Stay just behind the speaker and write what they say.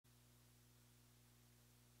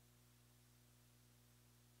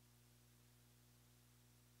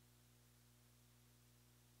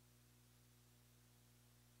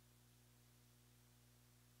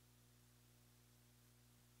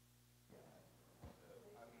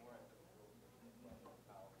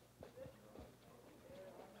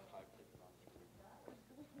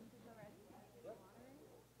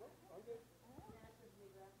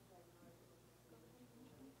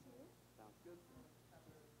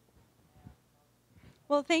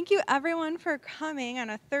Well, thank you everyone for coming on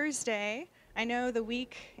a Thursday. I know the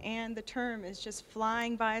week and the term is just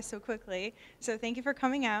flying by so quickly, so thank you for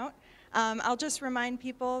coming out. I'll just remind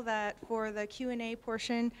people that for the Q&A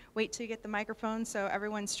portion, wait till you get the microphone so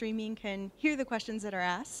everyone streaming can hear the questions that are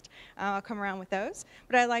asked. I'll come around with those.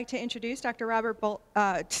 But I'd like to introduce Dr.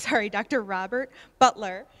 Dr. Robert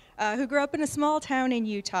Butler, who grew up in a small town in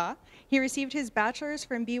Utah. He received his bachelor's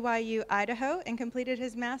from BYU, Idaho, and completed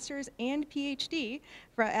his master's and PhD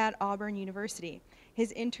at Auburn University.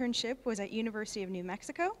 His internship was at University of New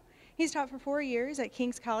Mexico. He's taught for 4 years at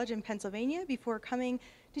King's College in Pennsylvania before coming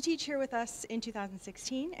to teach here with us in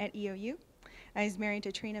 2016 at EOU. He's married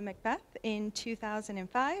to Trina Macbeth in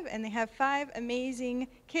 2005, and they have 5 amazing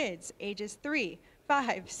kids, ages 3,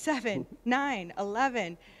 5, 7, 9,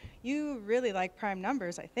 11. You really like prime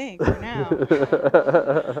numbers, I think, for now.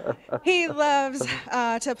 He loves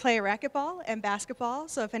to play racquetball and basketball,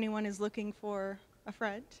 so if anyone is looking for a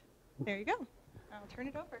friend, there you go. I'll turn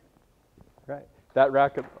it over. Right. That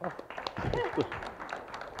racquetball.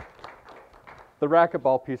 The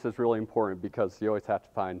racquetball piece is really important because you always have to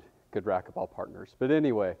find good racquetball partners. But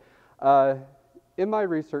anyway, in my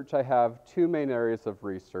research, I have 2 main areas of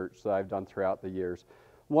research that I've done throughout the years.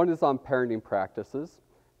 One is on parenting practices,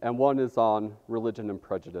 and one is on religion and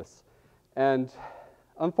prejudice. And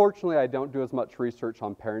unfortunately, I don't do as much research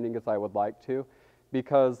on parenting as I would like to,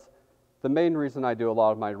 because the main reason I do a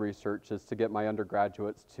lot of my research is to get my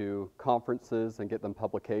undergraduates to conferences and get them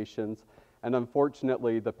publications. And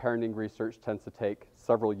unfortunately, the parenting research tends to take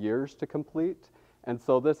several years to complete. And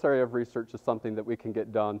so this area of research is something that we can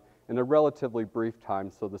get done in a relatively brief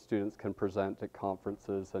time so the students can present at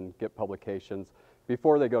conferences and get publications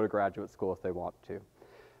before they go to graduate school if they want to.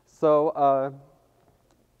 So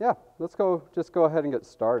yeah, let's just go ahead and get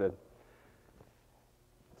started.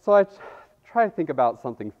 So I try to think about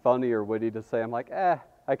something funny or witty to say. I'm like,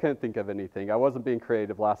 I couldn't think of anything. I wasn't being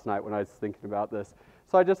creative last night when I was thinking about this.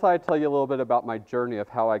 So I decided to tell you a little bit about my journey of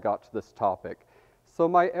how I got to this topic. So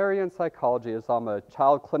my area in psychology is I'm a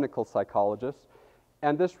child clinical psychologist,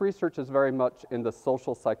 and this research is very much in the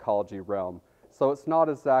social psychology realm. So it's not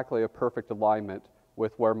exactly a perfect alignment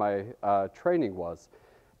with where my training was.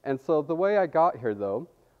 And so the way I got here, though,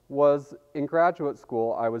 was in graduate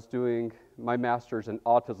school, I was doing my master's in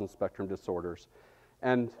autism spectrum disorders.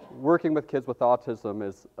 And working with kids with autism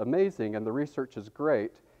is amazing, and the research is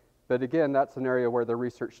great. But again, that's an area where the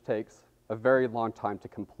research takes a very long time to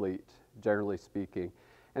complete, generally speaking.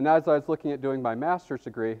 And as I was looking at doing my master's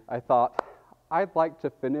degree, I thought, I'd like to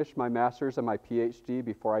finish my master's and my PhD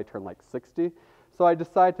before I turn like 60. So I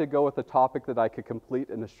decided to go with a topic that I could complete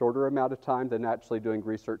in a shorter amount of time than actually doing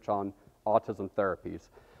research on autism therapies.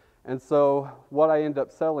 And so what I end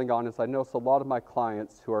up settling on is I notice a lot of my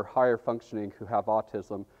clients who are higher functioning, who have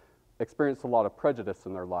autism, experience a lot of prejudice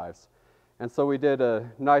in their lives. And so we did a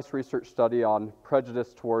nice research study on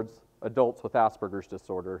prejudice towards adults with Asperger's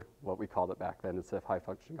disorder, what we called it back then instead of high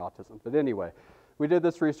functioning autism. But anyway, we did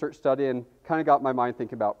this research study and kind of got my mind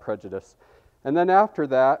thinking about prejudice. And then after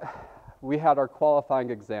that, we had our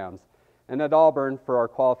qualifying exams. And at Auburn, for our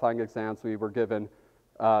qualifying exams, we were given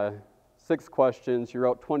 6 questions. You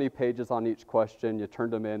wrote 20 pages on each question, you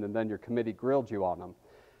turned them in, and then your committee grilled you on them.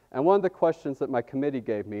 And one of the questions that my committee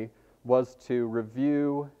gave me was to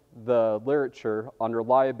review the literature on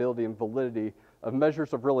reliability and validity of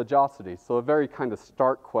measures of religiosity, so a very kind of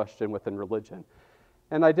stark question within religion.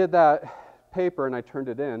 And I did that paper and I turned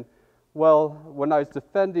it in. Well, when I was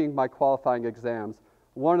defending my qualifying exams,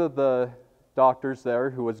 one of the doctors there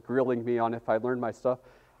who was grilling me on if I learned my stuff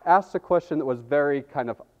asked a question that was very kind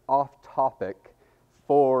of off topic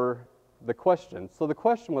for the question. So the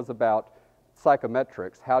question was about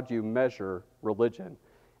psychometrics. How do you measure religion?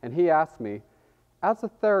 And he asked me, as a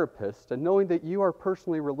therapist and knowing that you are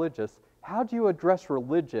personally religious, how do you address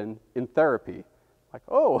religion in therapy? Like,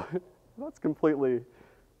 oh, that's completely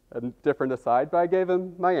a different aside, but I gave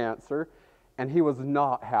him my answer, and he was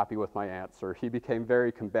not happy with my answer. He became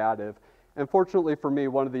very combative. And fortunately for me,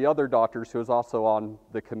 one of the other doctors who was also on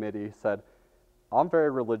the committee said, I'm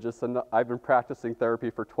very religious, and I've been practicing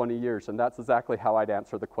therapy for 20 years, and that's exactly how I'd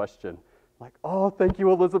answer the question. Like, oh, thank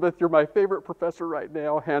you, Elizabeth. You're my favorite professor right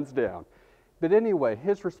now, hands down. But anyway,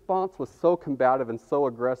 his response was so combative and so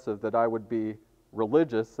aggressive that I would be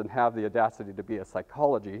religious and have the audacity to be a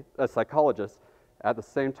psychologist at the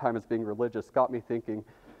same time as being religious got me thinking,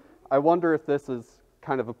 I wonder if this is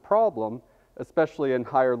kind of a problem, especially in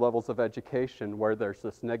higher levels of education where there's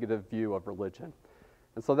this negative view of religion.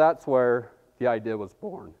 And so that's where the idea was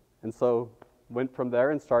born. And so went from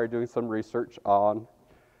there and started doing some research on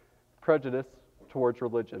prejudice towards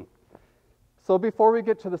religion. So before we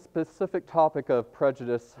get to the specific topic of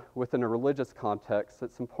prejudice within a religious context,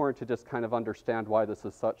 it's important to just kind of understand why this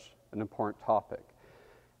is such an important topic.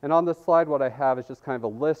 And on this slide, what I have is just kind of a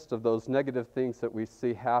list of those negative things that we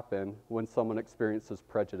see happen when someone experiences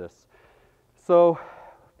prejudice. So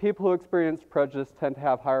people who experience prejudice tend to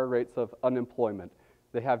have higher rates of unemployment.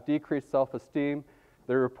 They have decreased self-esteem.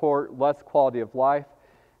 They report less quality of life.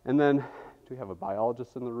 And then, do we have a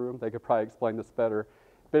biologist in the room? They could probably explain this better.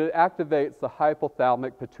 But it activates the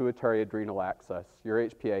hypothalamic pituitary adrenal axis, your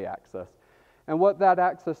HPA axis. And what that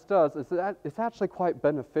axis does is that it's actually quite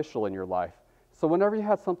beneficial in your life. So whenever you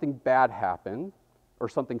have something bad happen or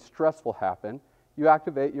something stressful happen, you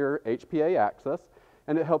activate your HPA axis,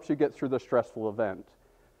 and it helps you get through the stressful event.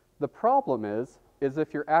 The problem is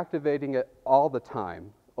if you're activating it all the time,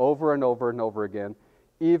 over and over and over again,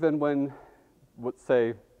 even when, let's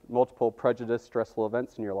say, multiple prejudice, stressful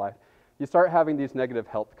events in your life, you start having these negative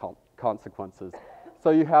health consequences.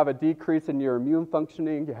 So you have a decrease in your immune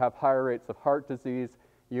functioning, you have higher rates of heart disease,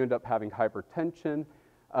 you end up having hypertension,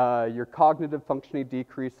 your cognitive functioning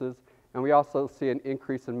decreases, and we also see an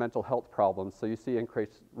increase in mental health problems. So you see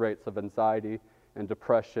increased rates of anxiety and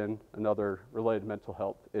depression and other related mental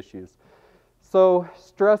health issues. So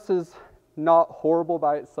stress is not horrible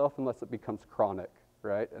by itself unless it becomes chronic,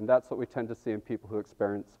 right? And that's what we tend to see in people who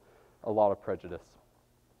experience a lot of prejudice.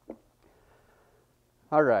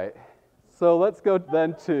 All right, so let's go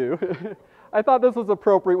then to, I thought this was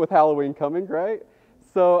appropriate with Halloween coming, right?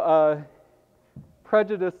 So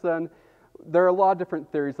prejudice then, there are a lot of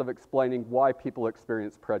different theories of explaining why people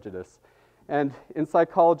experience prejudice. And in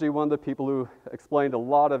psychology, one of the people who explained a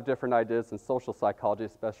lot of different ideas in social psychology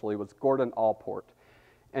especially was Gordon Allport.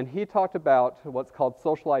 And he talked about what's called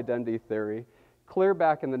social identity theory clear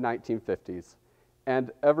back in the 1950s.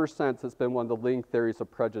 And ever since, it's been one of the leading theories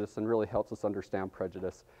of prejudice and really helps us understand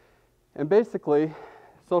prejudice. And basically,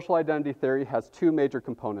 social identity theory has two major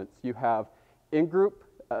components. You have in-group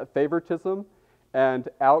favoritism and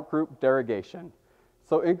out-group derogation.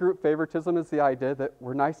 So in-group favoritism is the idea that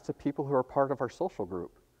we're nice to people who are part of our social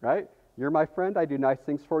group, right? You're my friend, I do nice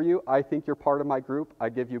things for you, I think you're part of my group, I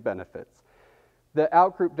give you benefits. The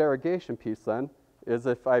out-group derogation piece then is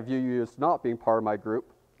if I view you as not being part of my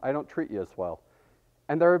group, I don't treat you as well.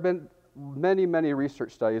 And there have been many, many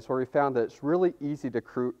research studies where we found that it's really easy to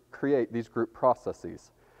create these group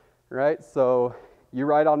processes, right? So you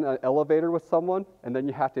ride on an elevator with someone and then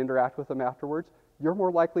you have to interact with them afterwards, you're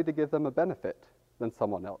more likely to give them a benefit than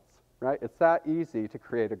someone else, right? It's that easy to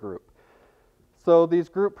create a group. So these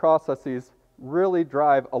group processes really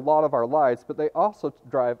drive a lot of our lives, but they also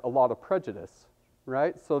drive a lot of prejudice,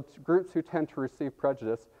 right? So groups who tend to receive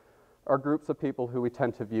prejudice are groups of people who we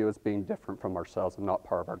tend to view as being different from ourselves and not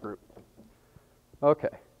part of our group. Okay,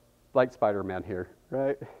 like Spider-Man here,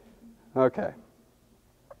 right? Okay.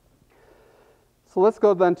 So let's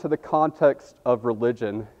go then to the context of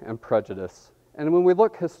religion and prejudice. And when we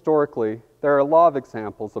look historically, there are a lot of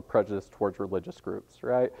examples of prejudice towards religious groups,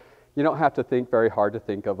 right? You don't have to think very hard to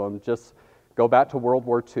think of them. Just go back to World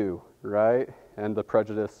War II, right? And the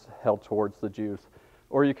prejudice held towards the Jews.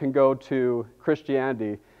 Or you can go to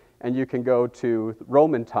Christianity, and you can go to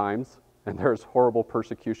Roman times, and there's horrible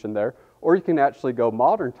persecution there. Or you can actually go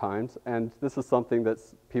modern times, and this is something that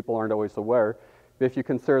people aren't always aware. But if you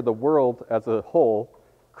consider the world as a whole,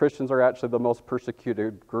 Christians are actually the most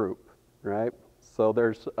persecuted group, right? So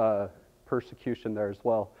there's persecution there as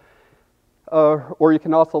well. Or you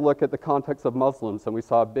can also look at the context of Muslims, and we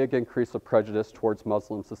saw a big increase of prejudice towards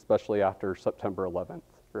Muslims, especially after September 11th,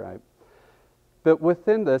 right? But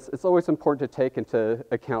within this, it's always important to take into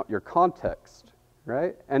account your context,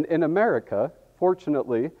 right? And in America,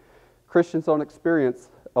 fortunately, Christians don't experience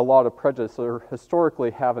a lot of prejudice or historically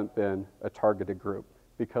haven't been a targeted group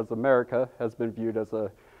because America has been viewed as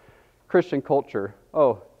a Christian culture.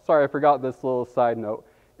 Oh, sorry, I forgot this little side note.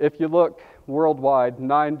 If you look worldwide,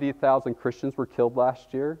 90,000 Christians were killed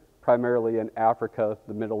last year, primarily in Africa,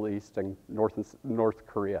 the Middle East, and North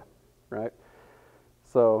Korea, right?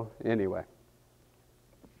 So anyway.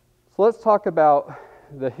 So let's talk about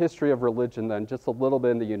the history of religion then, just a little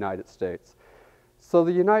bit in the United States. So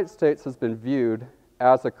the United States has been viewed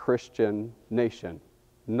as a Christian nation,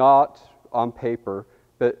 not on paper,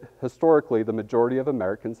 but historically the majority of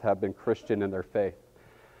Americans have been Christian in their faith.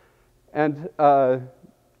 And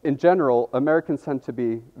in general, Americans tend to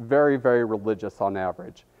be very, very religious on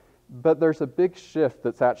average. But there's a big shift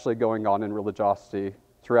that's actually going on in religiosity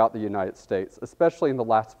throughout the United States. Especially in the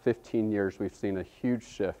last 15 years, we've seen a huge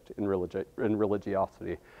shift in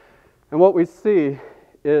religiosity. And what we see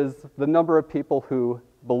is the number of people who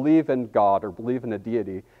believe in God or believe in a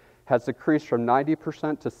deity has decreased from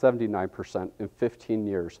 90% to 79% in 15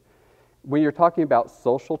 years. When you're talking about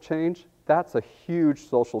social change, that's a huge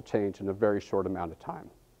social change in a very short amount of time,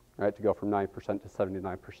 right, to go from 9% to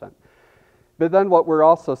 79%. But then what we're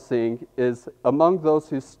also seeing is among those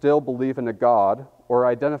who still believe in a God or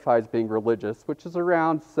identify as being religious, which is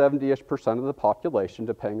around 70-ish% of the population,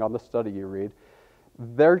 depending on the study you read,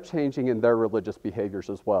 they're changing in their religious behaviors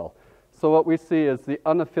as well. So what we see is the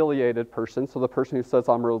unaffiliated person, so the person who says,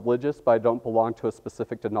 I'm religious but I don't belong to a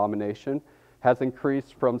specific denomination, has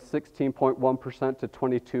increased from 16.1% to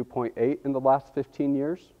 22.8% in the last 15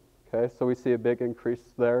 years. Okay, so we see a big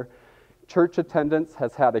increase there. Church attendance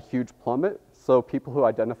has had a huge plummet, so people who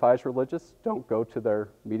identify as religious don't go to their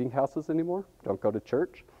meeting houses anymore, don't go to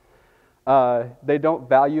church. They don't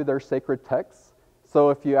value their sacred texts.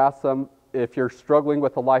 So if you ask them, if you're struggling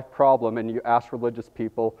with a life problem and you ask religious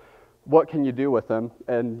people, what can you do with them?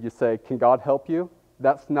 And you say, can God help you?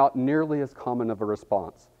 That's not nearly as common of a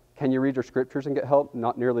response. Can you read your scriptures and get help?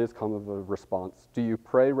 Not nearly as common of a response. Do you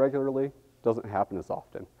pray regularly? Doesn't happen as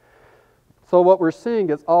often. So what we're seeing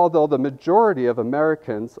is, although the majority of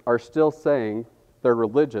Americans are still saying they're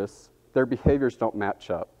religious, their behaviors don't match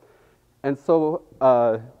up. And so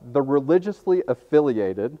the religiously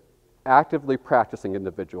affiliated, actively practicing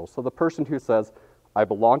individuals, so the person who says, I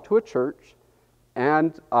belong to a church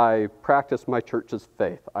and I practice my church's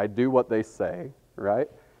faith, I do what they say, right,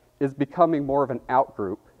 is becoming more of an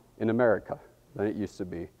out-group in America than it used to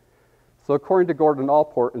be. So according to Gordon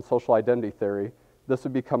Allport in social identity theory, this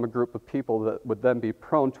would become a group of people that would then be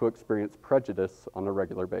prone to experience prejudice on a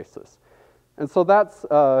regular basis. And so that's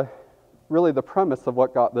really the premise of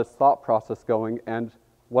what got this thought process going and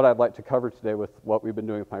what I'd like to cover today with what we've been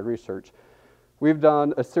doing with my research. We've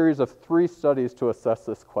done a series of 3 studies to assess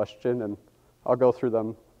this question, and I'll go through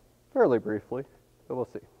them fairly briefly, but we'll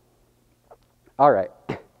see. All right.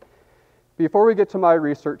 Before we get to my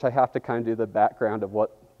research, I have to kind of do the background of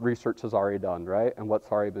what research has already done, right, and what's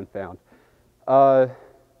already been found.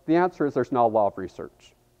 The answer is there's not a lot of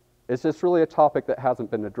research. It's just really a topic that hasn't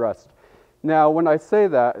been addressed. Now, when I say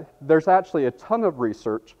that, there's actually a ton of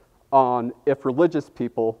research on if religious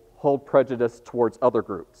people hold prejudice towards other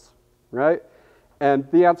groups, right? And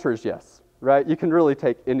the answer is yes, right? You can really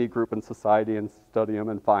take any group in society and study them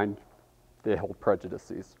and find they hold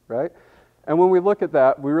prejudices, right? And when we look at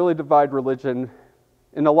that, we really divide religion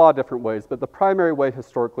in a lot of different ways, but the primary way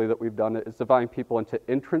historically that we've done it is dividing people into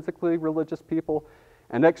intrinsically religious people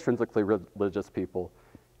and extrinsically religious people.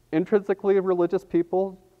 Intrinsically religious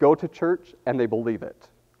people go to church and they believe it.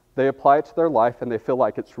 They apply it to their life and they feel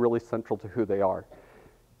like it's really central to who they are.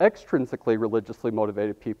 Extrinsically religiously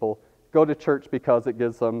motivated people go to church because it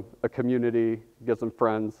gives them a community, it gives them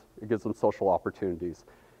friends, it gives them social opportunities.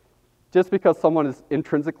 Just because someone is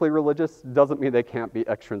intrinsically religious doesn't mean they can't be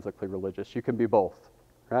extrinsically religious. You can be both,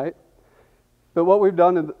 right? But what we've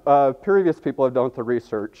done, and previous people have done with the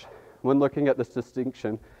research, when looking at this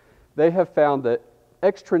distinction, they have found that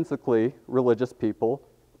extrinsically religious people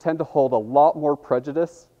tend to hold a lot more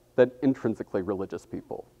prejudice than intrinsically religious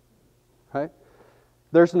people, right?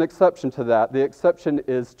 There's an exception to that. The exception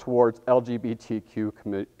is towards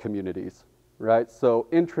LGBTQ communities, right? So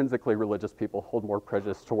intrinsically religious people hold more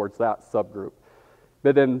prejudice towards that subgroup.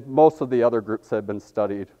 But in most of the other groups that have been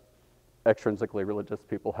studied, extrinsically religious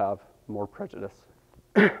people have more prejudice.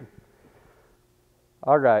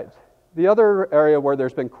 All right. The other area where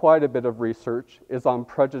there's been quite a bit of research is on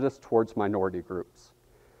prejudice towards minority groups.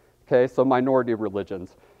 Okay, so minority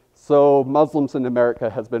religions. So Muslims in America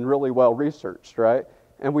has been really well researched, right?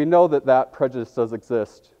 And we know that that prejudice does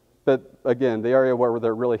exist. But again, the area where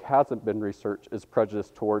there really hasn't been research is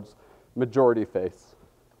prejudice towards majority faiths.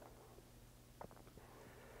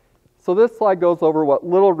 So this slide goes over what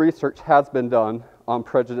little research has been done on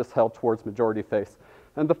prejudice held towards majority faiths.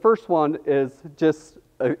 And the first one is just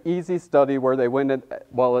an easy study where they went in,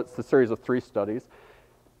 well, it's a series of 3 studies.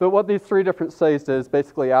 But what these 3 different studies did is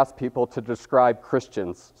basically ask people to describe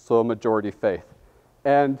Christians, so a majority faith.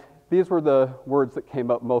 And these were the words that came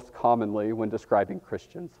up most commonly when describing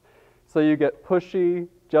Christians. So you get pushy,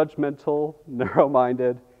 judgmental,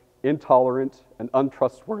 narrow-minded, intolerant, and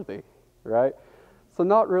untrustworthy, right? So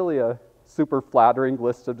not really a super flattering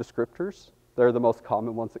list of descriptors. They're the most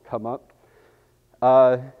common ones that come up.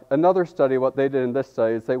 Another study, what they did in this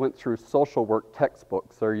study is they went through social work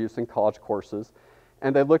textbooks that are used in college courses,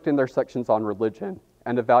 and they looked in their sections on religion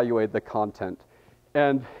and evaluated the content.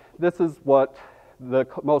 And this is what the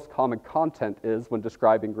most common content is when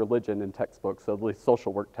describing religion in textbooks, at least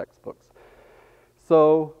social work textbooks.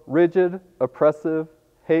 So rigid, oppressive,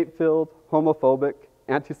 hate-filled, homophobic,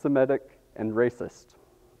 anti-Semitic, and racist.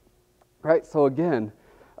 Right, so again,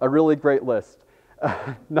 a really great list.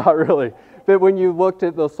 Not really. But when you looked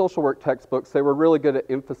at those social work textbooks, they were really good at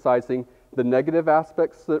emphasizing the negative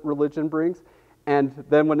aspects that religion brings. And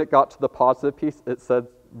then when it got to the positive piece, it said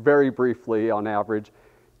very briefly, on average,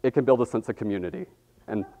 it can build a sense of community.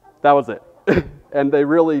 And that was it. And they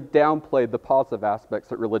really downplayed the positive aspects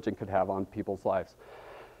that religion could have on people's lives.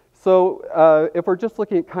 So if we're just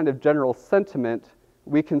looking at kind of general sentiment,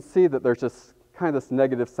 we can see that there's just kind of this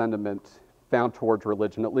negative sentiment found towards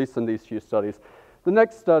religion, at least in these few studies. The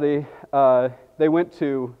next study, they went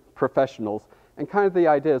to professionals, and kind of the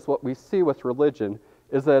idea is what we see with religion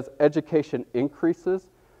is that as education increases,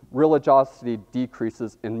 religiosity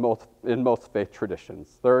decreases in most faith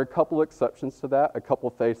traditions. There are a couple exceptions to that, a couple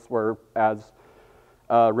faiths where as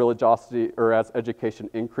religiosity or as education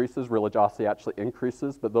increases, religiosity actually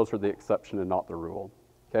increases, but those are the exception and not the rule.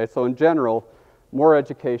 Okay, so in general, more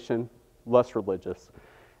education, less religious.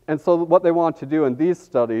 And so what they want to do in these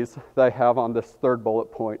studies that I have on this third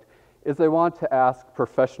bullet point is they want to ask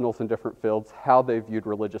professionals in different fields how they viewed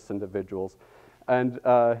religious individuals. And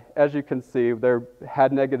as you can see, they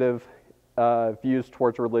had negative views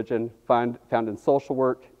towards religion found in social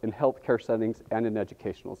work, in healthcare settings, and in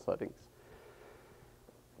educational settings.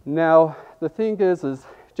 Now, the thing is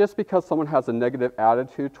just because someone has a negative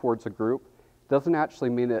attitude towards a group doesn't actually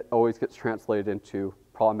mean it always gets translated into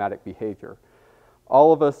problematic behavior.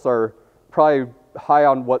 All of us are probably high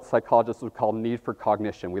on what psychologists would call need for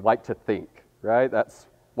cognition. We like to think, right? That's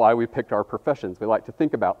why we picked our professions. We like to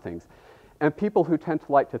think about things. And people who tend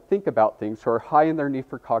to like to think about things, who are high in their need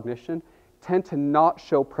for cognition, tend to not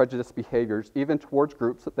show prejudiced behaviors, even towards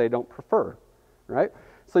groups that they don't prefer, right?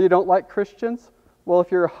 So you don't like Christians? Well, if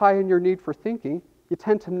you're high in your need for thinking, you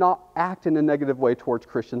tend to not act in a negative way towards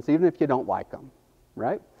Christians, even if you don't like them,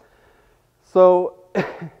 right? So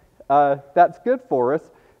that's good for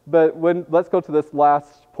us, but let's go to this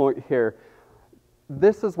last point here.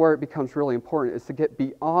 This is where it becomes really important, is to get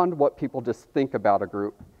beyond what people just think about a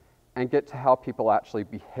group and get to how people actually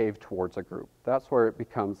behave towards a group. That's where it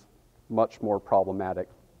becomes much more problematic.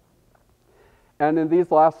 And in these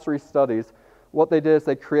last three studies, what they did is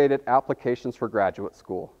they created applications for graduate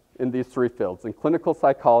school in these three fields, in clinical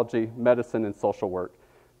psychology, medicine, and social work,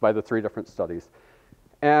 by the three different studies.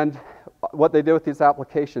 And what they did with these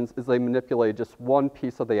applications is they manipulated just one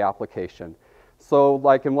piece of the application. So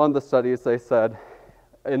like in one of the studies, they said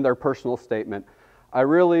in their personal statement, I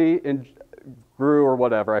really grew or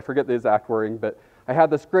whatever, I forget the exact wording, but I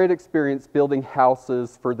had this great experience building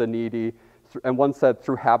houses for the needy, and one said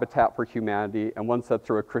through Habitat for Humanity, and one said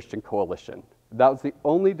through a Christian coalition. That was the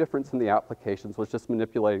only difference in the applications, was just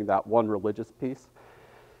manipulating that one religious piece.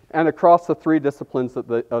 And across the three disciplines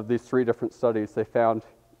of these three different studies, they found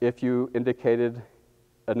if you indicated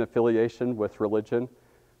an affiliation with religion,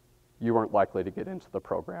 you weren't likely to get into the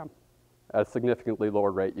program. At a significantly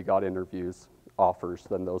lower rate, you got interviews, offers,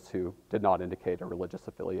 than those who did not indicate a religious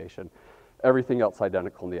affiliation. Everything else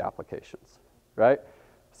identical in the applications, right?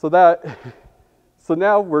 So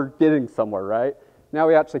now we're getting somewhere, right? Now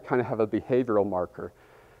we actually kind of have a behavioral marker.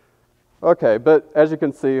 Okay, but as you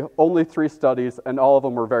can see, only three studies, and all of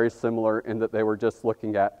them were very similar in that they were just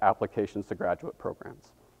looking at applications to graduate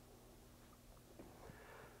programs.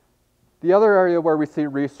 The other area where we see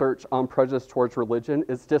research on prejudice towards religion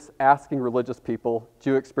is just asking religious people,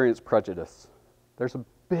 do you experience prejudice? There's a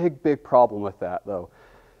big, big problem with that, though.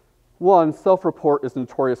 One, self-report is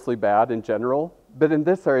notoriously bad in general, but in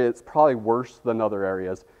this area it's probably worse than other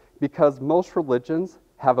areas because most religions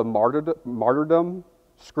have a martyrdom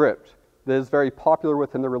script that is very popular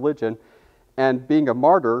within the religion, and being a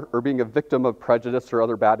martyr or being a victim of prejudice or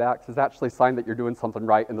other bad acts is actually a sign that you're doing something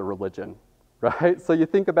right in the religion, right? So you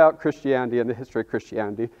think about Christianity and the history of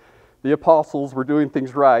Christianity, the apostles were doing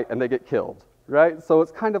things right and they get killed, right? So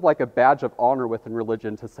it's kind of like a badge of honor within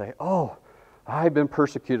religion to say, oh, I've been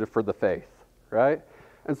persecuted for the faith, right?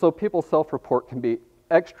 And so people's self-report can be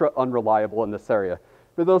extra unreliable in this area.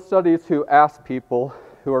 But those studies who asked people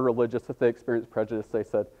who are religious if they experience prejudice, they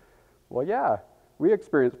said, well, yeah, we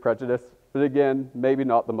experience prejudice, but again, maybe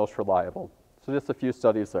not the most reliable. So just a few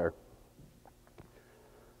studies there.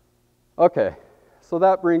 Okay, so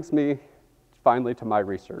that brings me finally to my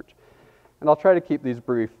research. And I'll try to keep these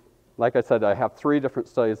brief. Like I said, I have three different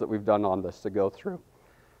studies that we've done on this to go through.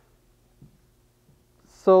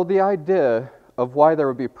 So the idea of why there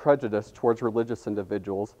would be prejudice towards religious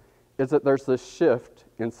individuals is that there's this shift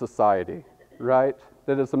in society, right?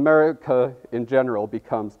 That as America in general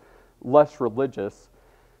becomes less religious,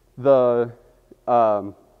 the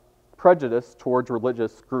prejudice towards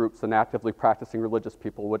religious groups and actively practicing religious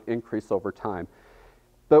people would increase over time.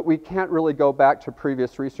 but we can't really go back to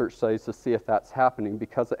previous research studies to see if that's happening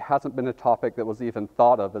because it hasn't been a topic that was even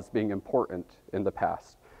thought of as being important in the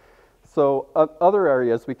past. So other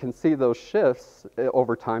areas we can see those shifts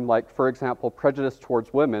over time, like for example, prejudice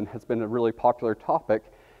towards women has been a really popular topic,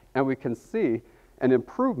 and we can see an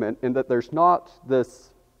improvement in that there's not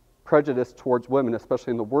this prejudice towards women,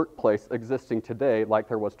 especially in the workplace, existing today like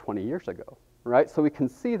there was 20 years ago, right? So we can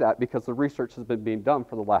see that because the research has been being done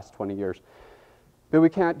for the last 20 years. But we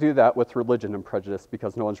can't do that with religion and prejudice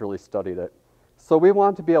because no one's really studied it. So we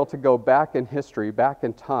want to be able to go back in history, back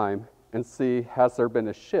in time, and see, has there been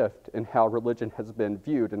a shift in how religion has been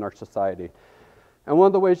viewed in our society? And one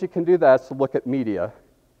of the ways you can do that is to look at media.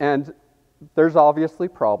 And there's obviously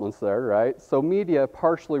problems there, right? So media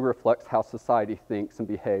partially reflects how society thinks and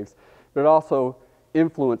behaves, but it also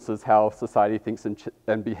influences how society thinks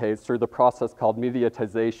and behaves through the process called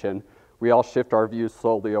mediatization. We all shift our views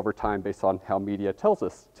slowly over time based on how media tells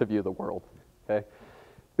us to view the world, okay?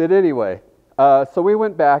 But anyway, so we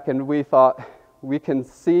went back and we thought we can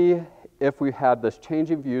see if we had this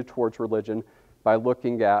changing view towards religion by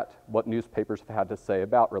looking at what newspapers have had to say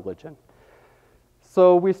about religion.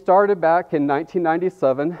 So we started back in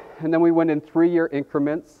 1997, and then we went in 3-year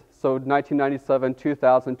increments. So 1997,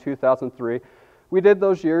 2000, 2003. We did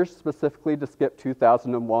those years specifically to skip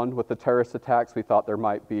 2001 with the terrorist attacks. We thought there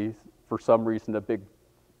might be, for some reason, a big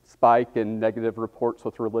spike in negative reports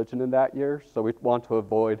with religion in that year. So we want to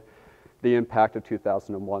avoid the impact of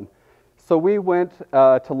 2001. So we went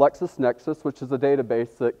to LexisNexis, which is a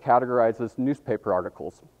database that categorizes newspaper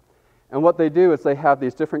articles. And what they do is they have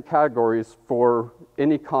these different categories for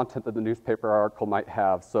any content that the newspaper article might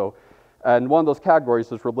have. So, and one of those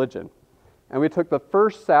categories is religion. And we took the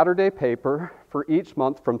first Saturday paper for each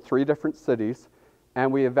month from 3 different cities,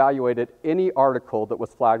 and we evaluated any article that was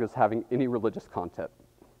flagged as having any religious content.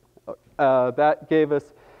 That gave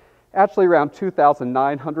us actually around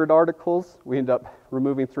 2,900 articles. We ended up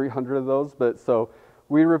removing 300 of those, but so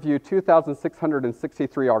we reviewed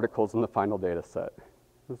 2,663 articles in the final data set.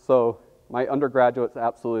 So my undergraduates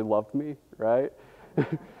absolutely loved me, right?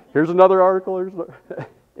 Here's another article.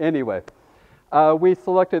 Anyway, we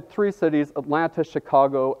selected 3 cities, Atlanta,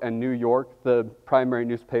 Chicago, and New York, the primary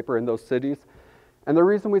newspaper in those cities. And the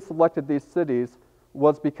reason we selected these cities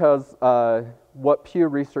was because what Pew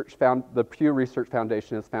Research found, the Pew Research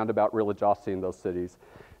Foundation has found about religiosity in those cities.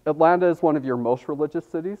 Atlanta is one of your most religious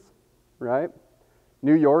cities, right?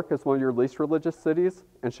 New York is one of your least religious cities,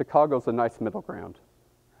 and Chicago is a nice middle ground.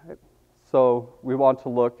 Right? So we want to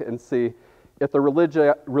look and see if the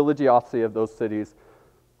religiosity of those cities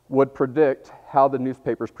would predict how the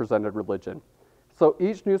newspapers presented religion. So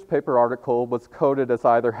each newspaper article was coded as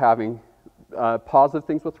either having positive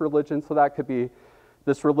things with religion, so that could be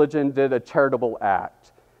this religion did a charitable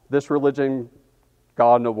act, this religion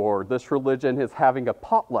got an award, this religion is having a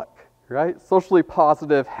potluck, right? Socially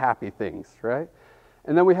positive, happy things, right?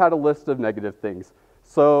 And then we had a list of negative things.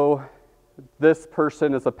 So this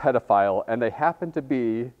person is a pedophile, and they happen to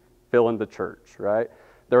be fill in the church, right?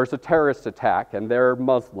 There's a terrorist attack, and they're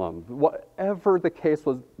Muslim. Whatever the case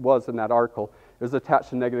was in that article, it was attached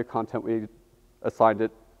to negative content. We assigned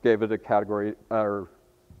it, gave it a category, or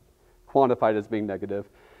quantified as being negative.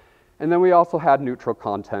 And then we also had neutral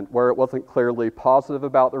content, where it wasn't clearly positive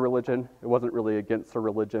about the religion, it wasn't really against the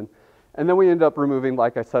religion. And then we ended up removing,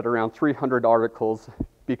 like I said, around 300 articles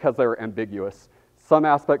because they were ambiguous. Some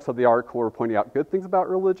aspects of the article were pointing out good things about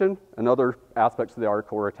religion, and other aspects of the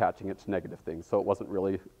article were attaching it to negative things, so it wasn't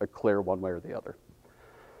really a clear one way or the other.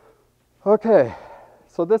 Okay,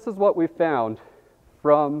 so this is what we found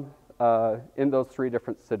from in those 3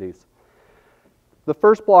 different cities. The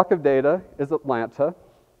first block of data is Atlanta,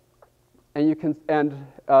 and you can,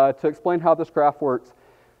 to explain how this graph works,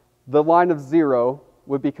 the line of 0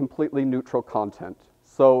 would be completely neutral content.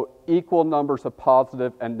 So equal numbers of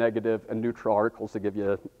positive and negative and neutral articles to give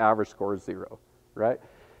you an average score of 0, right?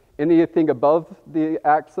 Anything above the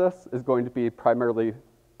axis is going to be primarily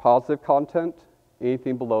positive content.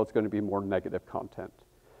 Anything below is going to be more negative content.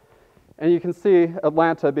 And you can see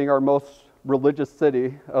Atlanta, being our most religious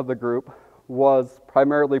city of the group, was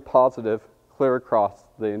primarily positive clear across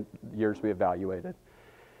the years we evaluated.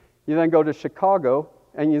 You then go to Chicago,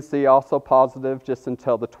 and you see also positive just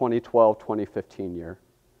until the 2012-2015 year,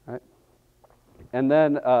 right? And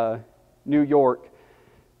then New York,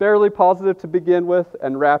 barely positive to begin with,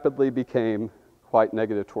 and rapidly became quite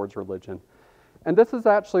negative towards religion. And this is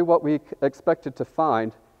actually what we expected to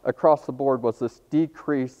find across the board, was this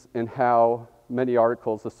decrease in how many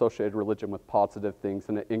articles associated religion with positive things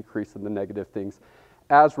and an increase in the negative things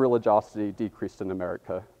as religiosity decreased in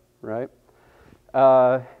America, right?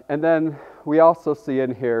 And then we also see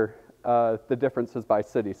in here the differences by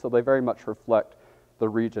city, so they very much reflect the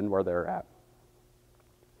region where they're at.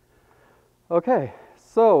 Okay,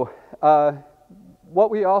 so what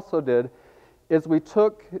we also did is we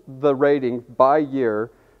took the rating by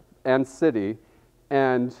year and city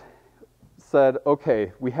and said,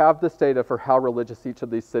 okay, we have this data for how religious each of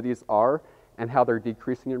these cities are and how they're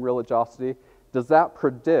decreasing in religiosity. Does that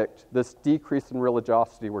predict this decrease in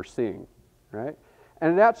religiosity we're seeing, right?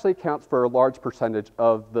 And it actually accounts for a large percentage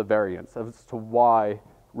of the variance as to why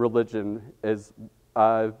religion is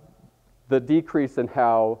the decrease in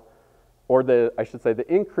how, or I should say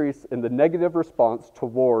the increase in the negative response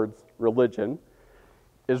towards religion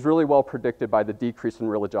is really well predicted by the decrease in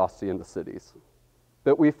religiosity in the cities.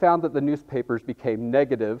 But we found that the newspapers became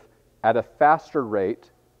negative at a faster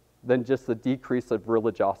rate than just the decrease of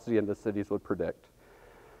religiosity in the cities would predict.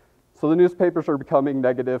 So the newspapers are becoming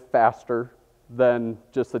negative faster than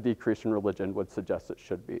just the decrease in religion would suggest it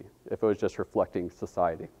should be, if it was just reflecting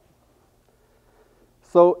society.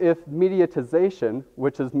 So if mediatization,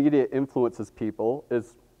 which is media influences people,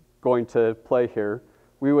 is going to play here,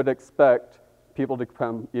 we would expect people to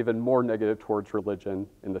become even more negative towards religion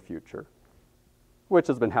in the future, which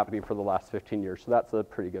has been happening for the last 15 years, so that's a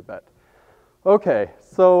pretty good bet. Okay,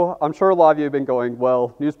 so I'm sure a lot of you have been going,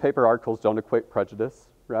 well, newspaper articles don't equate prejudice,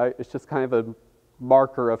 right? It's just kind of a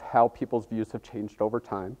marker of how people's views have changed over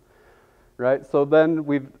time, right? So then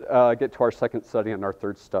we get to our second study and our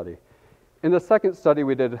third study. In the second study,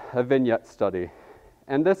 we did a vignette study,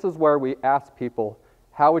 and this is where we asked people,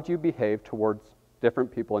 how would you behave towards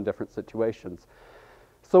different people in different situations?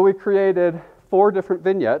 So we created 4 different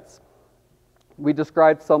vignettes. We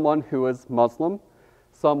described someone who is Muslim,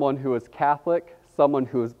 someone who is Catholic, someone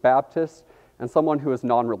who is Baptist, and someone who is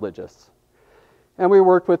non-religious. And we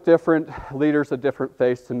worked with different leaders of different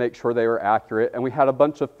faiths to make sure they were accurate, and we had a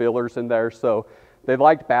bunch of fillers in there. So they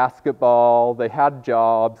liked basketball, they had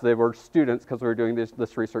jobs, they were students because we were doing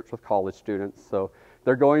this research with college students. So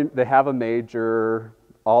they have a major,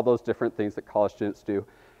 all those different things that college students do.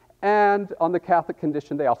 And on the Catholic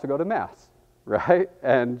condition, they also go to Mass, right?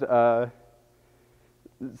 And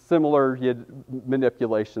similar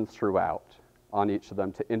manipulations throughout on each of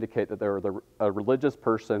them to indicate that they were a religious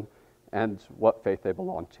person and what faith they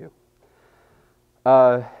belong to.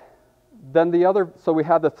 So we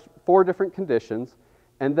had the 4 different conditions,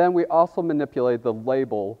 and then we also manipulated the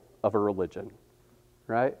label of a religion,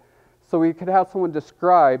 right? So we could have someone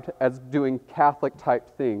described as doing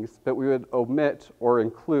Catholic-type things, but we would omit or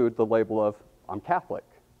include the label of, I'm Catholic,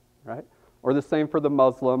 right? Or the same for the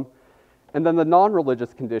Muslim. And then the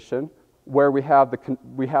non-religious condition, where we have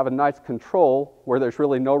a nice control, where there's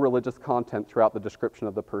really no religious content throughout the description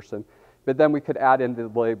of the person, but then we could add in the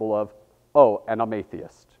label of, oh, and I'm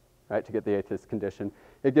atheist, right, to get the atheist condition.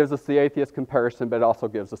 It gives us the atheist comparison, but it also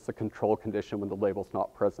gives us the control condition when the label's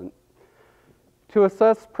not present. To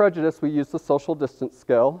assess prejudice, we use the social distance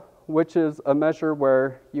scale, which is a measure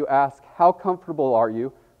where you ask, how comfortable are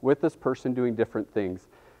you with this person doing different things?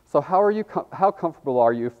 So how comfortable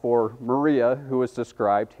are you for Maria, who is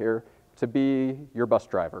described here, to be your bus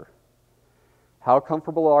driver? How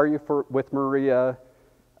comfortable are you with Maria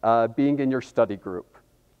being in your study group?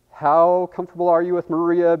 How comfortable are you with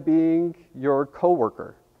Maria being your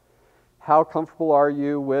coworker? How comfortable are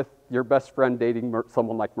you with your best friend dating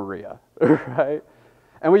someone like Maria, right?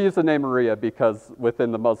 And we use the name Maria because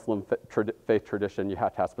within the Muslim faith tradition, you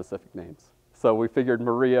have to have specific names. So we figured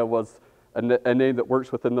Maria was a name that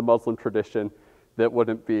works within the Muslim tradition that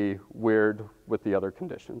wouldn't be weird with the other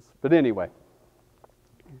conditions. But anyway,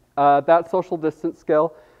 that social distance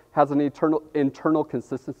scale has an internal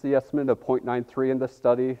consistency estimate of 0.93 in this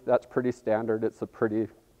study. That's pretty standard. It's a pretty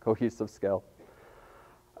cohesive scale.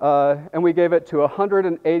 And we gave it to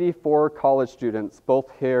 184 college students, both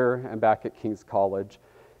here and back at King's College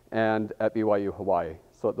and at BYU Hawaii,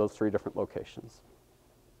 so at those 3 different locations.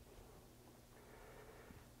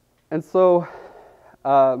 And so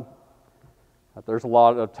there's a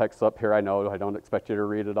lot of text up here. I know I don't expect you to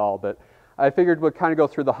read it all, but I figured we'd kind of go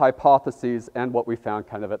through the hypotheses and what we found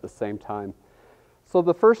kind of at the same time. So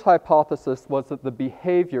the first hypothesis was that the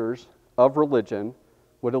behaviors of religion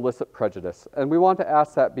would elicit prejudice. And we want to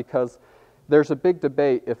ask that because there's a big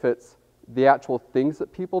debate if it's the actual things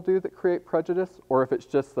that people do that create prejudice or if it's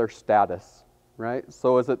just their status, right?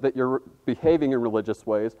 So is it that you're behaving in religious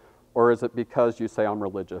ways, or is it because you say I'm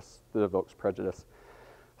religious that evokes prejudice?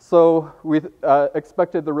 So we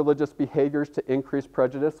expected the religious behaviors to increase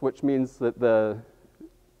prejudice, which means that the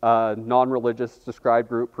non-religious described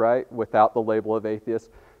group, right, without the label of atheist,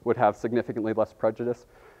 would have significantly less prejudice.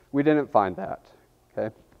 We didn't find that,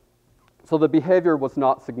 okay? So the behavior was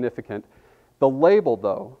not significant. The label,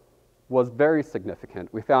 though, was very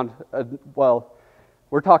significant. We found, well,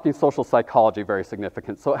 we're talking social psychology, very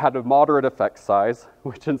significant. So it had a moderate effect size,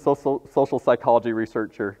 which in social psychology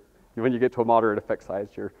research, when you get to a moderate effect size,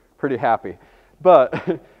 you're pretty happy.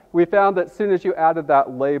 But we found that as soon as you added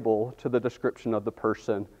that label to the description of the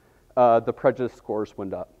person, the prejudice scores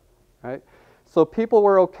went up, right? So people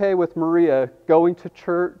were okay with Maria going to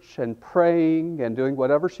church and praying and doing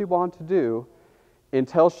whatever she wanted to do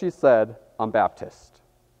until she said, I'm Baptist,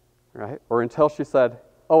 right? Or until she said,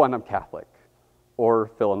 oh, and I'm Catholic,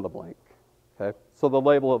 or fill in the blank, okay? So the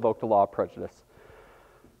label evoked a lot of prejudice.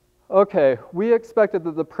 Okay, we expected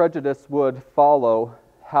that the prejudice would follow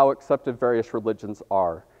how accepted various religions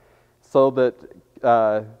are, so that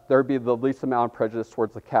there'd be the least amount of prejudice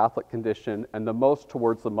towards the Catholic condition and the most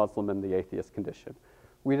towards the Muslim and the atheist condition.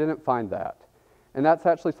 We didn't find that. And that's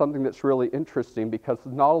actually something that's really interesting because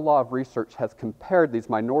not a lot of research has compared these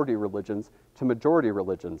minority religions to majority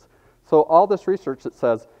religions. So all this research that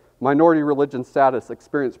says minority religion status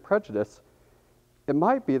experience prejudice, it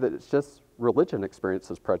might be that it's just religion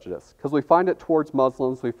experiences prejudice, because we find it towards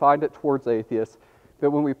Muslims, we find it towards atheists, but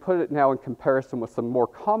when we put it now in comparison with some more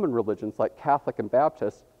common religions like Catholic and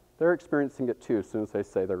Baptist, they're experiencing it too as soon as they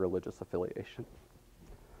say their religious affiliation.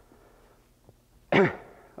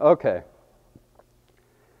 Okay.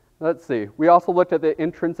 Let's see. We also looked at the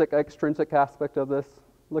intrinsic, extrinsic aspect of this.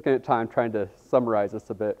 Looking at time, trying to summarize this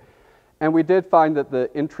a bit. And we did find that the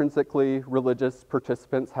intrinsically religious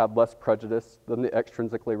participants had less prejudice than the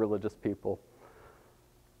extrinsically religious people.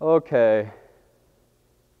 Okay.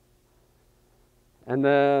 And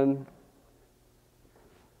then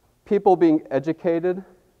people being educated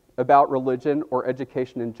about religion or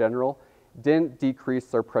education in general didn't decrease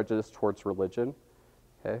their prejudice towards religion,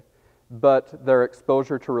 okay? But their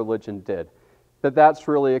exposure to religion did. But that's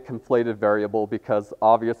really a conflated variable because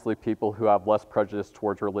obviously people who have less prejudice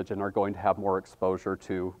towards religion are going to have more exposure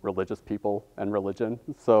to religious people and religion.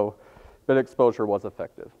 So, but exposure was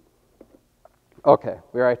effective. Okay,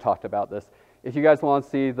 we already talked about this. If you guys want to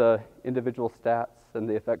see the individual stats and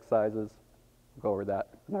the effect sizes, we'll go over that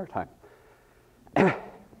another time.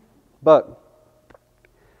 But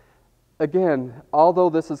again, although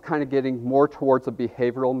this is kind of getting more towards a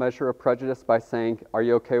behavioral measure of prejudice by saying, are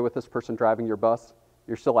you okay with this person driving your bus?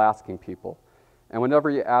 You're still asking people. And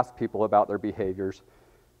whenever you ask people about their behaviors,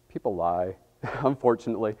 people lie,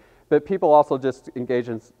 unfortunately. But people also just engage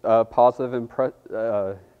in positive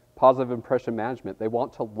impression management. They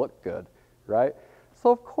want to look good, right? So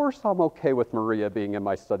of course I'm okay with Maria being in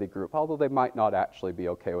my study group, although they might not actually be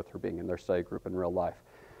okay with her being in their study group in real life.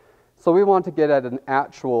 So we want to get at an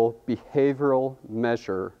actual behavioral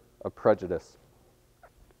measure of prejudice.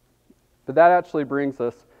 But that actually brings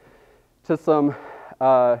us to some,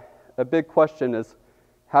 a big question is,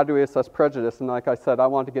 how do we assess prejudice? And like I said, I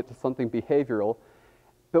want to get to something behavioral.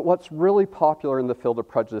 But what's really popular in the field of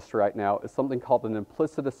prejudice right now is something called an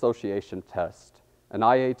implicit association test, an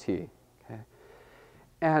IAT. Okay?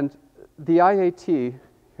 And the IAT,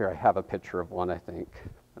 here I have a picture of one, I think.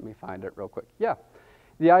 Let me find it real quick. Yeah.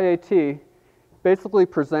 The IAT basically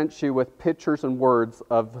presents you with pictures and words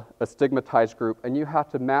of a stigmatized group, and you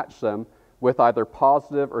have to match them with either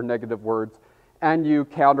positive or negative words, and you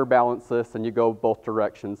counterbalance this and you go both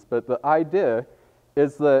directions. But the idea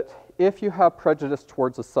is that if you have prejudice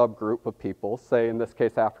towards a subgroup of people, say in this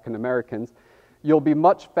case African Americans, you'll be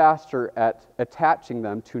much faster at attaching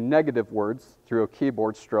them to negative words through a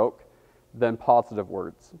keyboard stroke than positive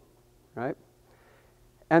words, right?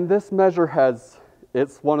 And this measure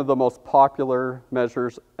it's one of the most popular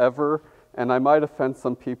measures ever, and I might offend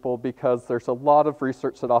some people because there's a lot of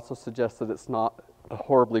research that also suggests that it's not a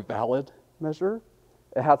horribly valid measure.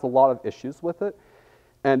 It has a lot of issues with it,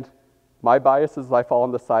 and my bias is I fall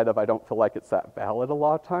on the side of I don't feel like it's that valid a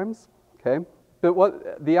lot of times, okay? But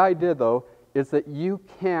what the idea, though, is that you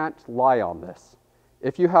can't lie on this.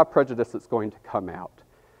 If you have prejudice, it's going to come out.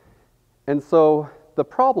 And so the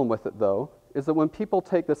problem with it, though, is that when people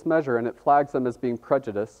take this measure and it flags them as being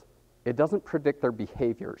prejudiced, it doesn't predict their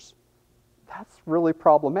behaviors. That's really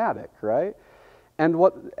problematic, right? And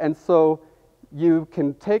so you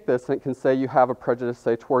can take this and it can say you have a prejudice,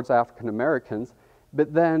 say, towards African Americans,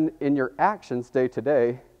 but then in your actions day to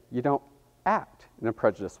day, you don't act in a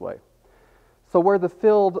prejudiced way. So where the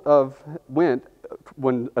field went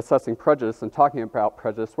when assessing prejudice and talking about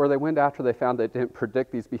prejudice, where they went after they found they didn't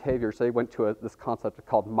predict these behaviors, they went to this concept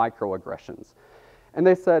called microaggressions. And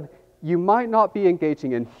they said, you might not be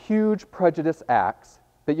engaging in huge prejudice acts,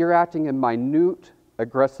 but you're acting in minute,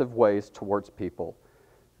 aggressive ways towards people,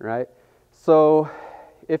 right? So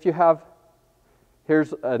if you have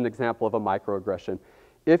Here's an example of a microaggression.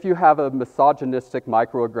 If you have a misogynistic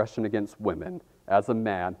microaggression against women as a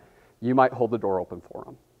man, you might hold the door open for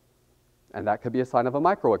them. And that could be a sign of a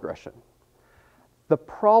microaggression. The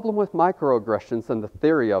problem with microaggressions and the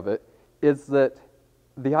theory of it is that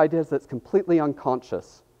the idea is that it's completely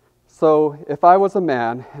unconscious. So if I was a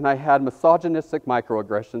man and I had misogynistic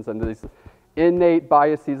microaggressions and these innate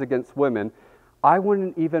biases against women, I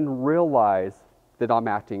wouldn't even realize that I'm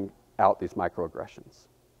acting out these microaggressions.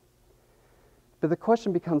 But the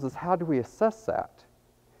question becomes is how do we assess that?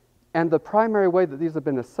 And the primary way that these have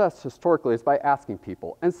been assessed historically is by asking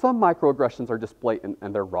people. And some microaggressions are just blatant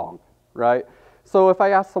and they're wrong, right? So if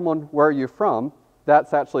I ask someone, where are you from?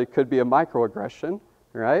 That's actually could be a microaggression,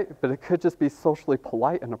 right? But it could just be socially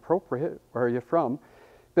polite and appropriate. Where are you from?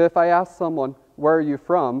 But if I ask someone, where are you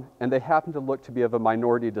from? And they happen to look to be of a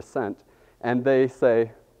minority descent, and they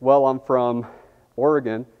say, well, I'm from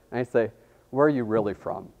Oregon. And I say, where are you really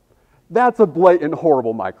from? That's a blatant,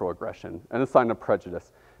 horrible microaggression and a sign of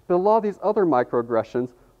prejudice. But a lot of these other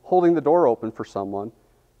microaggressions, holding the door open for someone,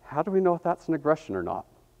 how do we know if that's an aggression or not?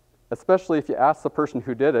 Especially if you ask the person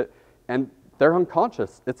who did it and they're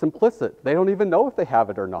unconscious. It's implicit. They don't even know if they have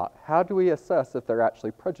it or not. How do we assess if they're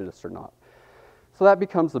actually prejudiced or not? So that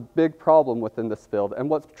becomes a big problem within this field. And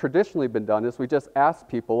what's traditionally been done is we just ask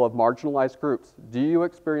people of marginalized groups, do you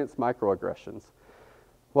experience microaggressions?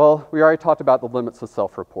 Well, we already talked about the limits of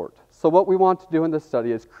self-report. So what we want to do in this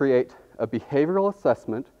study is create a behavioral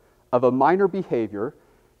assessment of a minor behavior,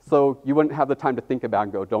 so you wouldn't have the time to think about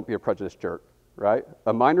and go, don't be a prejudiced jerk, right?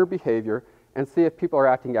 A minor behavior, and see if people are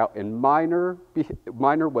acting out in minor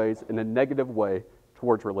ways, in a negative way,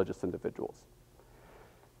 towards religious individuals,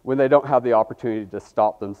 when they don't have the opportunity to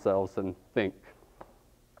stop themselves and think.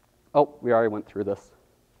 Oh, we already went through this.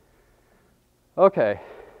 Okay,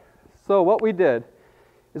 so what we did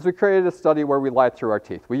is we created a study where we lied through our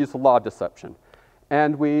teeth. We used a lot of deception.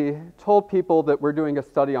 And we told people that we're doing a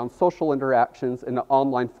study on social interactions in an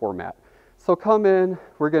online format. So come in,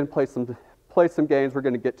 we're going to play some games, we're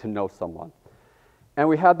going to get to know someone. And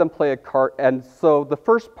we had them play a card, and so the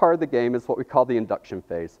first part of the game is what we call the induction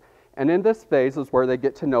phase. And in this phase is where they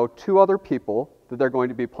get to know two other people that they're going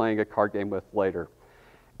to be playing a card game with later.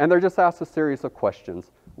 And they're just asked a series of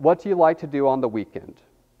questions. What do you like to do on the weekend,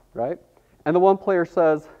 right? And the one player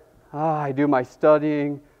says, I do my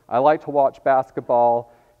studying, I like to watch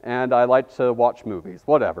basketball, and I like to watch movies,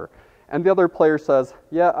 whatever. And the other player says,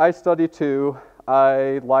 yeah, I study too,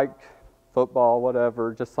 I like football,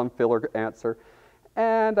 whatever, just some filler answer,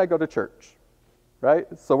 and I go to church, right?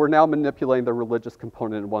 So we're now manipulating the religious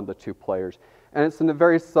component in one of the two players. And it's in a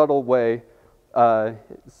very subtle way,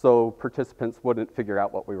 so participants wouldn't figure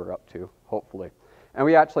out what we were up to, hopefully. And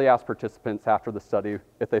we actually asked participants after the study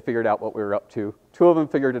if they figured out what we were up to. 2 of them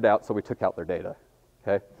figured it out, so we took out their data,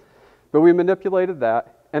 okay? But we manipulated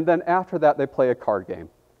that, and then after that, they play a card game.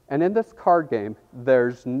 And in this card game,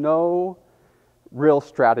 there's no real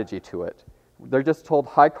strategy to it. They're just told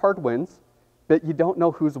high card wins, but you don't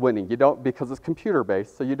know who's winning. You don't, because it's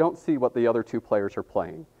computer-based, so you don't see what the other 2 players are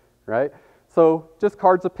playing, right? So just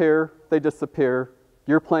cards appear, they disappear,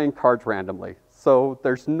 you're playing cards randomly. So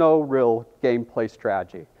there's no real gameplay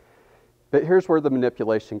strategy. But here's where the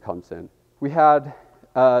manipulation comes in. We had,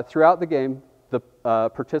 throughout the game, the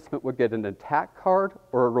participant would get an attack card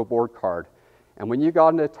or a reward card. And when you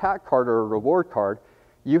got an attack card or a reward card,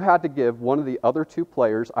 you had to give one of the other 2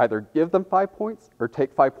 players, either give them 5 points or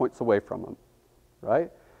take 5 points away from them, right?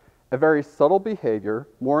 A very subtle behavior,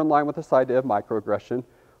 more in line with this idea of microaggression.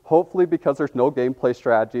 Hopefully, because there's no gameplay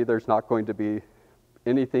strategy, there's not going to be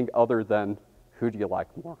anything other than who do you like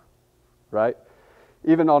more, right?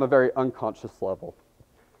 Even on a very unconscious level.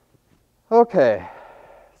 Okay,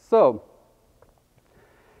 so,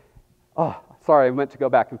 sorry, I meant to go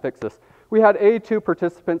back and fix this. We had 82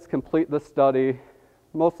 participants complete the study,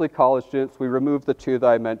 mostly college students. We removed the 2 that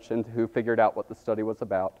I mentioned who figured out what the study was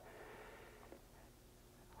about.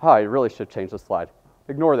 I really should change the slide.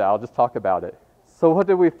 Ignore that, I'll just talk about it. So what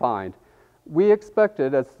did we find? We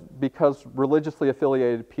expected, because religiously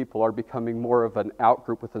affiliated people are becoming more of an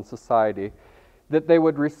outgroup within society, that they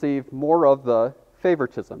would receive more of the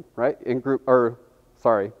favoritism, right?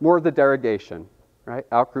 More of the derogation, right?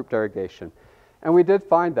 Outgroup derogation. And we did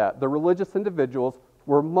find that the religious individuals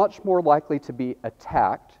were much more likely to be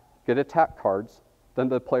attacked, get attack cards, than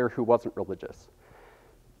the player who wasn't religious.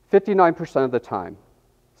 59% of the time.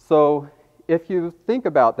 So if you think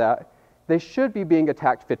about that, they should be being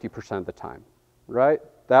attacked 50% of the time, right?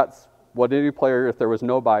 That's what any player, if there was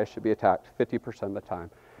no bias, should be attacked 50% of the time.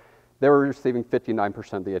 They were receiving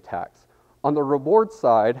 59% of the attacks. On the reward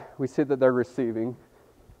side, we see that they're receiving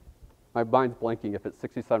My mind's blanking if it's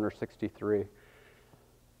 67 or 63.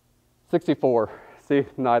 64. See,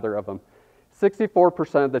 neither of them.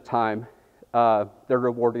 64% of the time, they're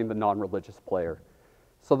rewarding the non-religious player.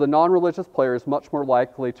 So the non-religious player is much more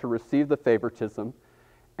likely to receive the favoritism,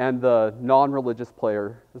 and the non-religious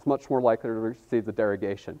player is much more likely to receive the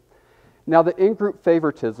derogation. Now, the in-group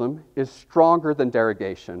favoritism is stronger than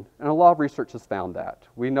derogation, and a lot of research has found that.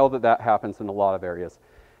 We know that that happens in a lot of areas.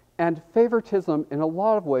 And favoritism, in a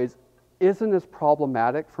lot of ways, isn't as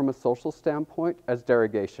problematic from a social standpoint as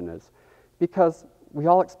derogation is, because we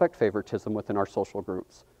all expect favoritism within our social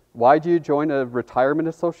groups. Why do you join a retirement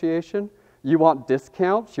association? You want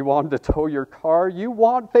discounts, you want them to tow your car, you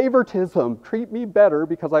want favoritism. Treat me better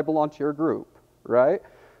because I belong to your group, right?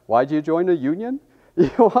 Why do you join a union? You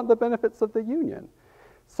want the benefits of the union.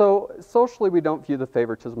 So socially, we don't view the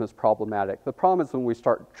favoritism as problematic. The problem is when we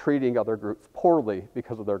start treating other groups poorly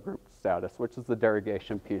because of their group status, which is the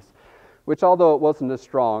derogation piece, which although it wasn't as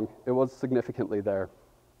strong, it was significantly there.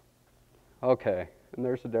 Okay, and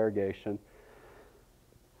there's the derogation.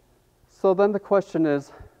 So then the question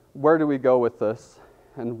is, where do we go with this,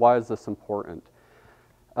 and why is this important?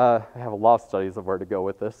 I have a lot of studies of where to go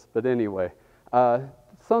with this, but anyway,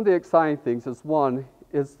 some of the exciting things is one,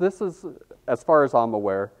 is this is, as far as I'm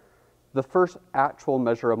aware, the first actual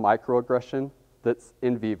measure of microaggression that's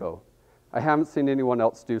in vivo. I haven't seen anyone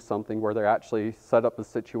else do something where they're actually set up a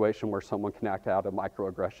situation where someone can act out a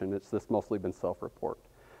microaggression. It's just mostly been self-report.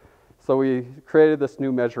 So we created this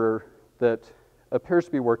new measure that appears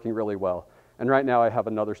to be working really well. And right now I have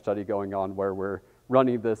another study going on where we're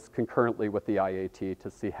running this concurrently with the IAT to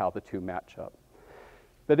see how the two match up.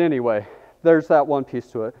 But anyway, there's that one piece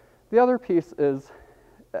to it. The other piece is,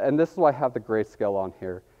 and this is why I have the grayscale on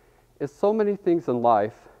here, is so many things in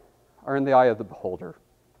life are in the eye of the beholder,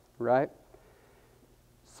 right?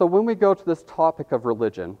 So when we go to this topic of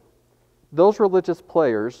religion, those religious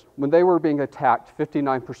players, when they were being attacked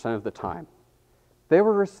 59% of the time, they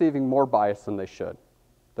were receiving more bias than they should.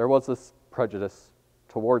 There was this prejudice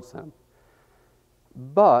towards them.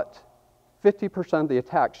 But 50% of the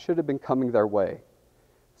attacks should have been coming their way.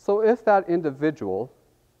 So if that individual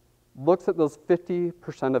looks at those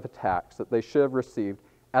 50% of attacks that they should have received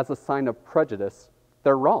as a sign of prejudice,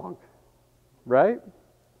 they're wrong, right?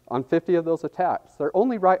 On 50 of those attacks. They're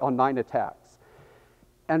only right on 9 attacks.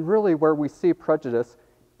 And really where we see prejudice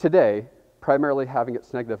today, primarily having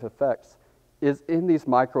its negative effects, is in these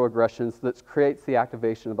microaggressions that creates the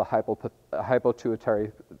activation of the hypothalamic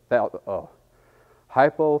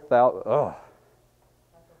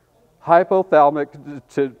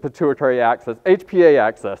pituitary axis, HPA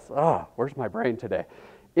axis. Where's my brain today?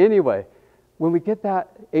 Anyway, when we get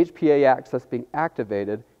that HPA axis being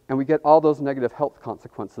activated and we get all those negative health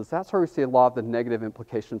consequences, that's where we see a lot of the negative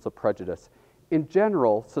implications of prejudice. In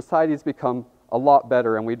general, societies become a lot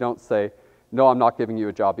better and we don't say, no, I'm not giving you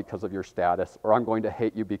a job because of your status, or I'm going to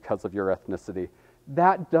hate you because of your ethnicity.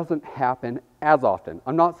 That doesn't happen as often.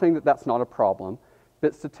 I'm not saying that that's not a problem,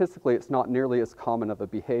 but statistically it's not nearly as common of a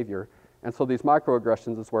behavior. And so these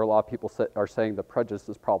microaggressions is where a lot of people are saying the prejudice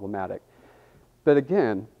is problematic. But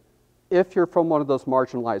again, if you're from one of those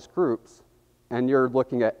marginalized groups and you're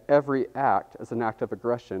looking at every act as an act of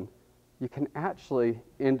aggression, you can actually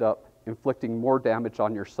end up inflicting more damage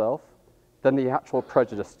on yourself than the actual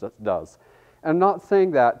prejudice does. And I'm not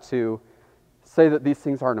saying that to say that these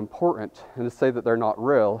things aren't important and to say that they're not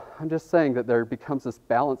real. I'm just saying that there becomes this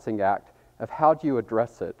balancing act of how do you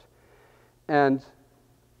address it. And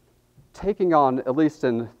taking on, at least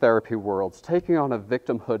in therapy worlds, taking on a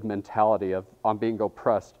victimhood mentality on being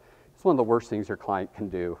oppressed is one of the worst things your client can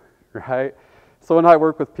do, right? So when I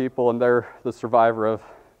work with people and they're the survivor of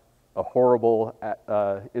a horrible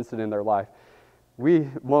incident in their life,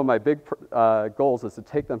 one of my big goals is to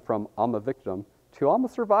take them from I'm a victim to I'm a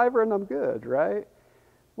survivor and I'm good, right?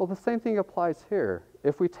 Well, the same thing applies here.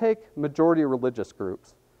 If we take majority religious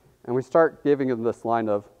groups and we start giving them this line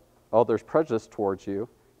of, oh, there's prejudice towards you,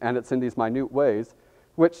 and it's in these minute ways,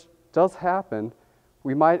 which does happen,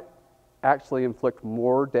 we might actually inflict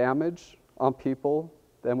more damage on people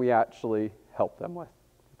than we actually help them with,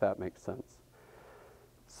 if that makes sense.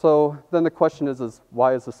 So then the question is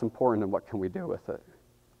why is this important and what can we do with it?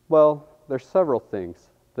 Well, there's several things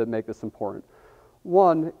that make this important.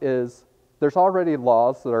 One is there's already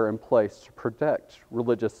laws that are in place to protect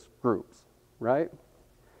religious groups, right?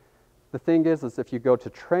 The thing is if you go to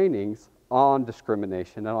trainings on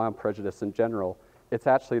discrimination and on prejudice in general, it's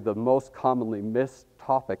actually the most commonly missed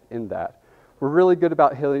topic in that. We're really good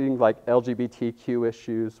about hitting like LGBTQ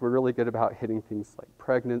issues. We're really good about hitting things like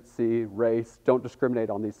pregnancy, race, don't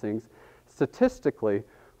discriminate on these things. Statistically,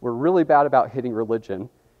 we're really bad about hitting religion.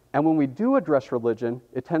 And when we do address religion,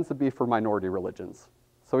 it tends to be for minority religions.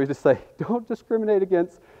 So we just say, don't discriminate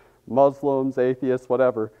against Muslims, atheists,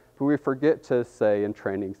 whatever, but we forget to say in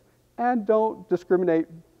trainings, and don't discriminate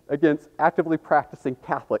against actively practicing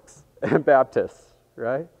Catholics and Baptists,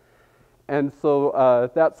 right? And so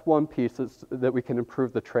that's one piece that we can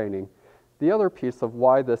improve the training. The other piece of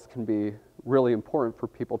why this can be really important for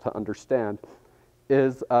people to understand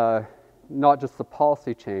is not just the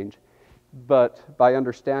policy change, but by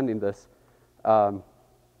understanding this, I'm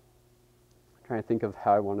trying to think of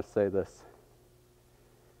how I want to say this.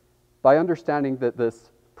 By understanding that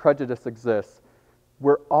this prejudice exists,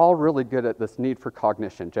 we're all really good at this need for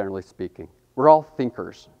cognition, generally speaking. We're all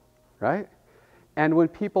thinkers, right? And when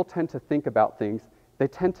people tend to think about things, they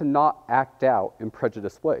tend to not act out in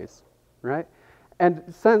prejudiced ways, right? And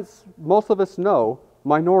since most of us know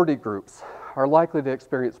minority groups are likely to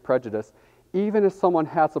experience prejudice, even if someone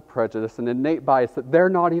has a prejudice, an innate bias that they're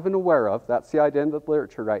not even aware of, that's the idea in the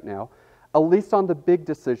literature right now, at least on the big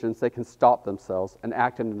decisions, they can stop themselves and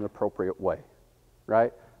act in an appropriate way,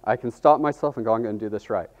 right? I can stop myself and go, I'm going to do this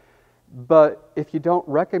right. But if you don't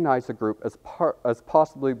recognize a group as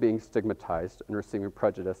possibly being stigmatized and receiving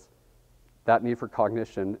prejudice, that need for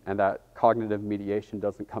cognition and that cognitive mediation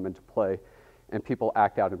doesn't come into play, and people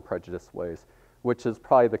act out in prejudiced ways, which is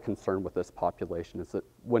probably the concern with this population, is that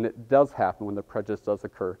when it does happen, when the prejudice does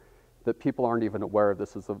occur, that people aren't even aware of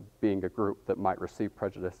this as being a group that might receive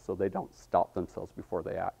prejudice, so they don't stop themselves before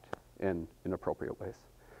they act in inappropriate ways.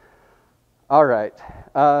 All right,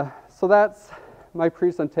 so that's my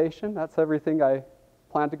presentation. That's everything I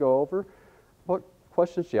plan to go over. What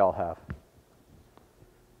questions do y'all have?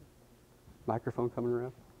 Microphone coming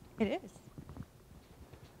around? It is.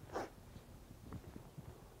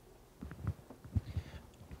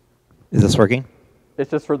 Is this working?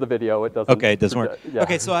 It's just for the video. It doesn't. Okay, it doesn't work. Yeah.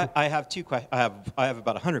 Okay, so I have two questions. I have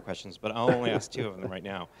about 100 questions, but I'll only ask 2 of them right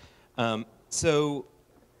now. So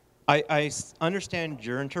I understand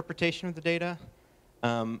your interpretation of the data,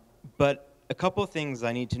 but a couple of things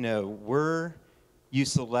I need to know. Were you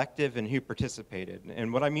selective in who participated?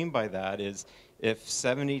 And what I mean by that is if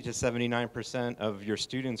 70 to 79% of your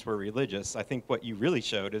students were religious, I think what you really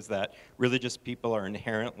showed is that religious people are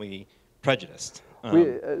inherently prejudiced.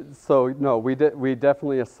 We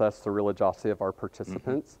definitely assess the religiosity of our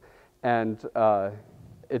participants, and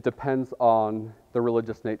it depends on the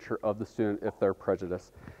religious nature of the student if they're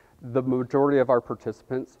prejudiced. The majority of our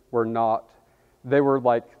participants were not, they were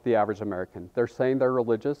like the average American. They're saying they're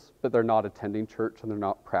religious, but they're not attending church and they're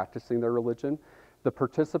not practicing their religion. The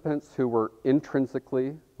participants who were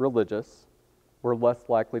intrinsically religious were less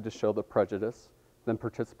likely to show the prejudice than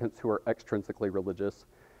participants who are extrinsically religious.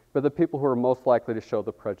 But the people who are most likely to show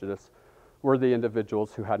the prejudice were the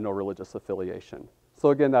individuals who had no religious affiliation.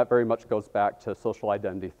 So again, that very much goes back to social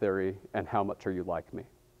identity theory and how much are you like me.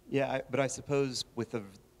 Yeah, but I suppose with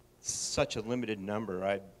such a limited number,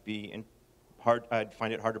 I'd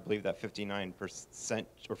find it hard to believe that 59%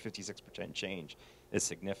 or 56% change is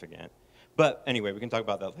significant. But anyway, we can talk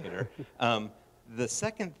about that later. The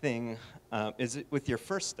second thing is with your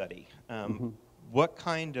first study. What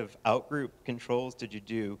kind of outgroup controls did you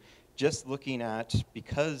do, just looking at,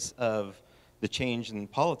 because of the change in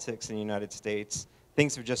politics in the United States,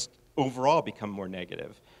 things have just overall become more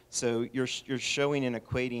negative. So you're showing and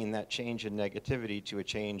equating that change in negativity to a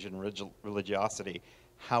change in religiosity.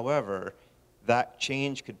 However, that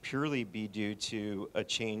change could purely be due to a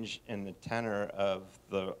change in the tenor of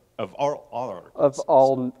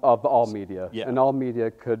all media. Yeah. And all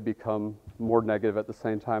media could become more negative at the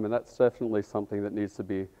same time, and that's definitely something that needs to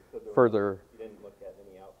be further. You didn't look at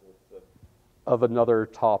any outgroups of another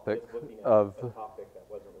topic of a topic that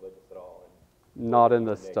wasn't religious at all. Not in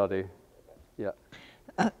this study. Yeah.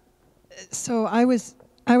 So I was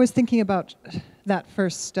thinking about that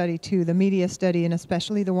first study too, the media study, and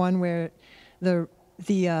especially the one where the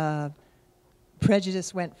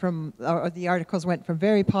prejudice went from, or the articles went from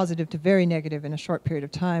very positive to very negative in a short period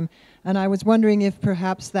of time. And I was wondering if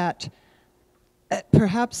perhaps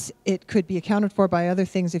it could be accounted for by other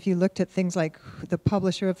things if you looked at things like the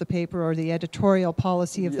publisher of the paper or the editorial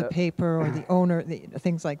policy of the paper or the owner,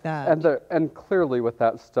 things like that. And clearly with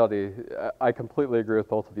that study, I completely agree with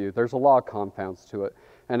both of you. There's a lot of confounds to it,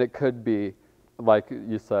 and it could be, like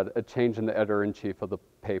you said, a change in the editor-in-chief of the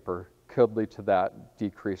paper could lead to that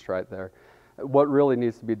decrease right there. What really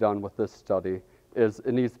needs to be done with this study is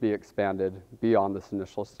it needs to be expanded beyond this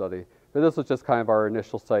initial study. But this was just kind of our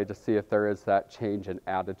initial study to see if there is that change in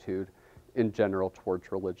attitude in general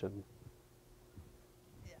towards religion.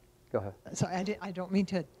 Go ahead. So I don't mean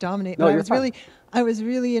to dominate, No, but you're fine. I was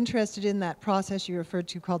really interested in that process you referred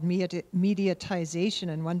to called mediatization,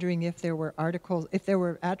 and wondering if there were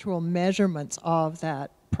actual measurements of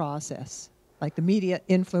that process, like the media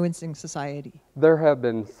influencing society. There have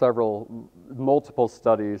been multiple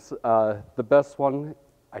studies. The best one,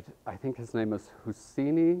 I think his name is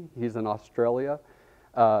Husseini. He's in Australia.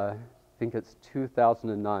 I think it's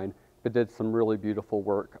 2009, but did some really beautiful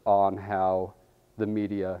work on how the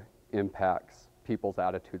media impacts people's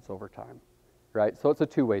attitudes over time, right? So it's a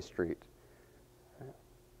two-way street.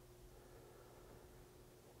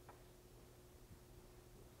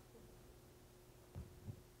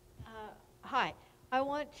 Hi. I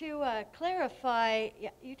want to clarify,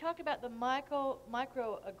 you talked about the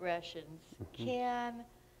microaggressions can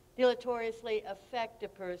deleteriously affect a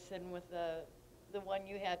person with the one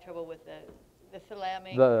you had trouble with, the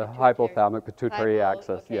thalamic. The hypothalamic pituitary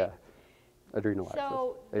axis, okay. yeah. Adrenal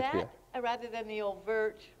So axis. that, HPA. rather than the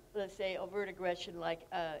overt, let's say, overt aggression like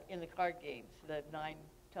in the card games, the 9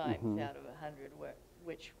 times out of 100,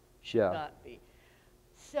 which should not be.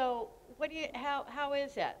 So how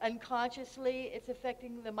is that? Unconsciously, it's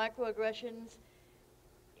affecting the microaggressions?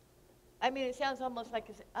 I mean, it sounds almost like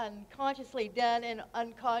it's unconsciously done and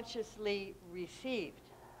unconsciously received.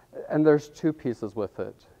 And there's two pieces with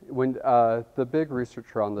it. When the big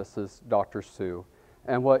researcher on this is Dr. Sue,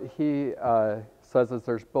 and what he says is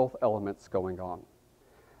there's both elements going on.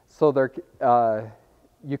 So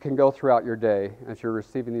you can go throughout your day, and if you're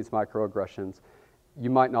receiving these microaggressions, you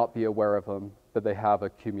might not be aware of them, but they have a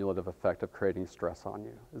cumulative effect of creating stress on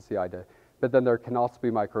you, is the idea. But then there can also be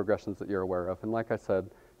microaggressions that you're aware of. And like I said,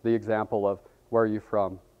 the example of where are you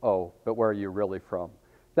from? Oh, but where are you really from?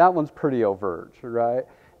 That one's pretty overt, right?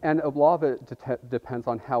 And a lot of it depends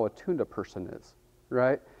on how attuned a person is,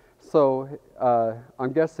 right? So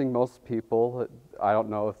I'm guessing most people, I don't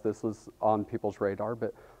know if this is on people's radar,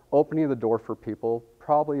 but opening the door for people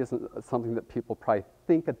probably isn't something that people probably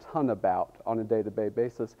think a ton about on a day-to-day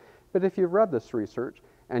basis. But if you've read this research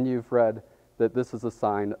and you've read that this is a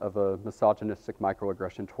sign of a misogynistic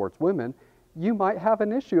microaggression towards women, you might have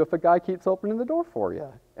an issue if a guy keeps opening the door for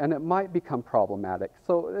you, and it might become problematic.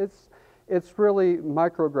 So it's really,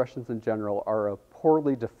 microaggressions in general are a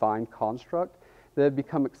poorly defined construct that have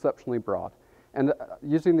become exceptionally broad. And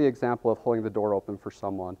using the example of holding the door open for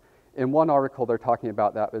someone, in one article they're talking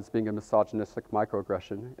about that as being a misogynistic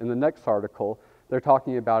microaggression. In the next article, they're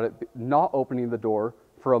talking about it not opening the door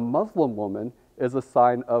for a Muslim woman is a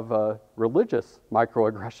sign of a religious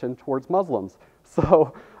microaggression towards Muslims.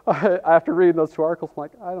 So after reading those two articles, I'm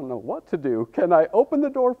like, I don't know what to do. Can I open the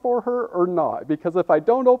door for her or not? Because if I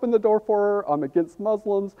don't open the door for her, I'm against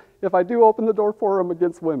Muslims. If I do open the door for her, I'm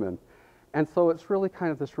against women. And so it's really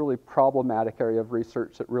kind of this really problematic area of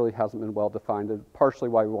research that really hasn't been well defined, and partially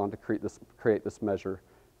why we wanted to create this measure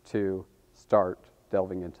to start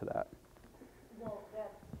delving into that. Well,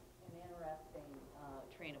 that's an interesting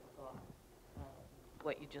train of thought,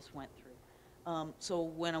 what you just went through. So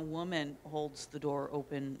when a woman holds the door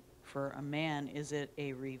open for a man, is it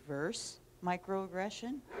a reverse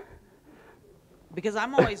microaggression? Because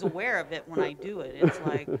I'm always aware of it when I do it. It's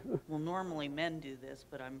like, well, normally men do this,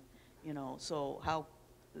 but I'm, so how,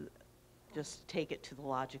 just take it to the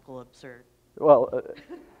logical absurd. Well,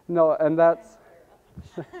 no, and that's,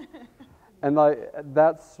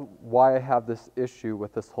 that's why I have this issue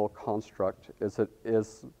with this whole construct, is it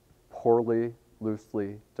is poorly,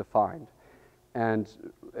 loosely defined. And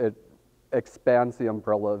it expands the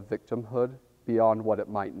umbrella of victimhood beyond what it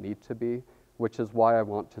might need to be, which is why I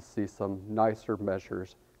want to see some nicer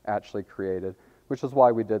measures actually created, which is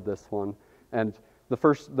why we did this one. And the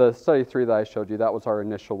study 3 that I showed you, that was our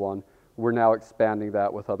initial one. We're now expanding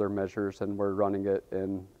that with other measures, and we're running it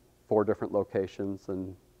in 4 different locations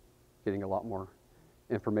and getting a lot more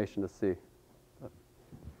information to see. Can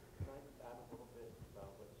I just add a little bit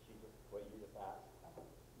about what you just asked?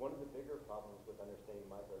 One of the bigger problems with understanding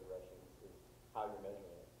microaggressions is how you're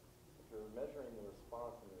measuring it. If you're measuring the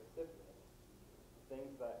response in the recipient,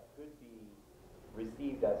 things that could be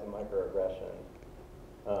received as a microaggression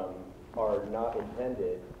are not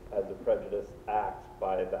intended as a prejudice act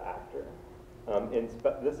by the actor.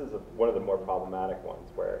 This is one of the more problematic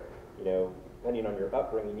ones where, depending on your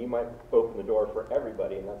upbringing, you might open the door for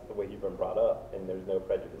everybody, and that's the way you've been brought up, and there's no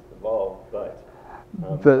prejudice involved, but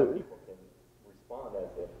some people can respond as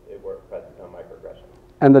if it were a microaggression.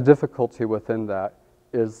 And the difficulty within that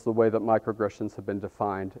is the way that microaggressions have been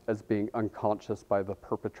defined as being unconscious by the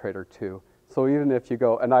perpetrator too. So even if you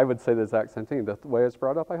go, and I would say the exact same thing, the way it's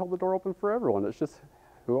brought up, I hold the door open for everyone. It's just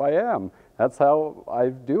who I am. That's how I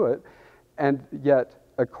do it. And yet,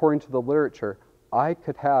 according to the literature, I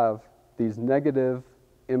could have these negative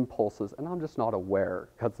impulses, and I'm just not aware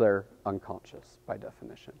because they're unconscious by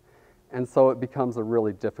definition. And so it becomes a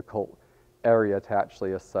really difficult area to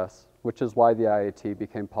actually assess, which is why the IAT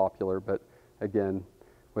became popular, but again,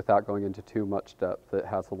 without going into too much depth, it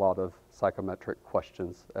has a lot of psychometric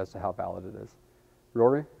questions as to how valid it is.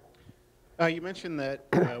 Rory? You mentioned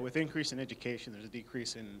that with increase in education, there's a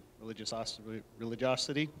decrease in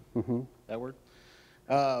religiosity, that word.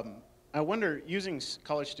 I wonder, using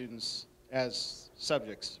college students as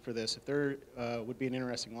subjects for this, if there would be an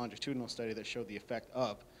interesting longitudinal study that showed the effect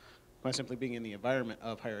of, by simply being in the environment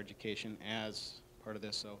of higher education as part of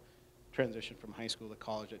this, so transition from high school to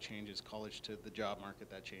college that changes, college to the job market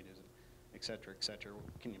that changes, et cetera, et cetera.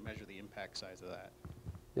 Can you measure the impact size of that?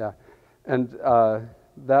 Yeah, and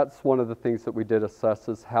that's one of the things that we did assess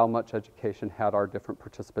is how much education had our different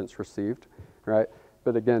participants received, right?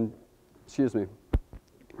 But again, excuse me,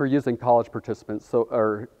 we're using college participants, so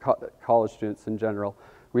or college students in general.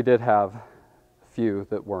 We did have few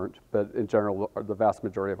that weren't, but in general, the vast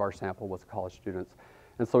majority of our sample was college students.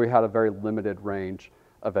 And so we had a very limited range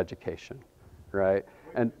of education, right?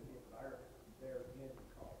 And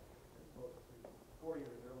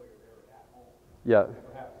yeah.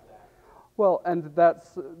 Well, and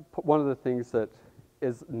that's one of the things that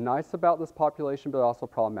is nice about this population, but also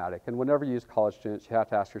problematic. And whenever you use college students, you have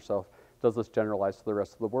to ask yourself, does this generalize to the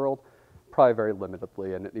rest of the world? Probably very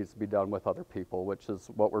limitedly, and it needs to be done with other people, which is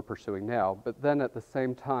what we're pursuing now. But then at the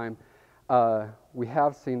same time, we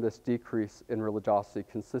have seen this decrease in religiosity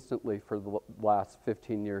consistently for the last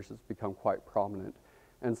 15 years. It's become quite prominent.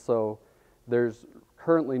 And so there's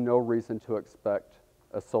currently no reason to expect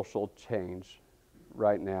a social change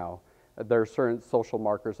right now. There are certain social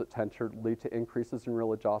markers that tend to lead to increases in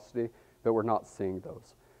religiosity, but we're not seeing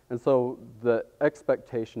those. And so the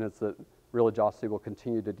expectation is that religiosity will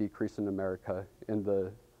continue to decrease in America in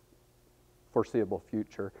the foreseeable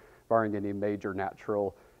future, barring any major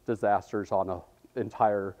natural disasters on an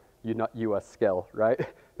entire U.S. scale, right?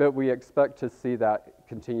 But we expect to see that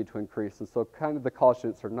continue to increase. And so kind of the college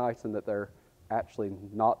students are nice in that they're actually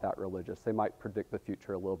not that religious. They might predict the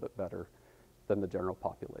future a little bit better than the general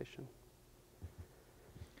population.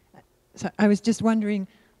 So I was just wondering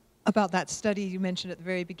about that study you mentioned at the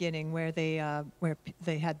very beginning, where they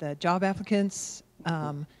had the job applicants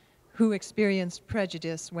who experienced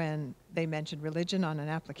prejudice when they mentioned religion on an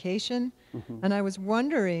application, and I was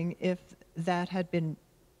wondering if that had been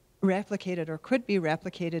replicated or could be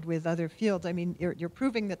replicated with other fields. I mean, you're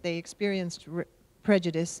proving that they experienced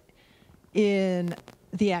prejudice in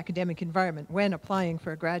the academic environment when applying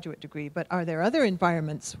for a graduate degree, but are there other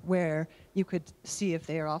environments where you could see if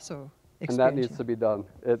they are also and that needs to be done.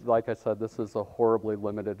 Like I said, this is a horribly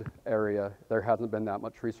limited area. There hasn't been that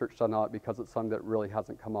much research done on it because it's something that really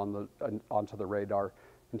hasn't come onto the radar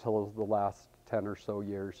until the last 10 or so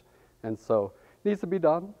years. And so it needs to be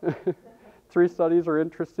done. 3 studies are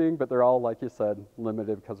interesting, but they're all, like you said,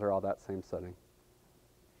 limited because they're all that same setting.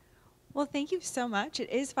 Well, thank you so much. It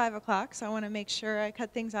is 5 o'clock, so I want to make sure I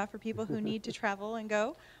cut things off for people who need to travel and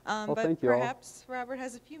go. Well, but thank you all. perhaps Robert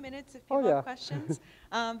has a few minutes if people have questions.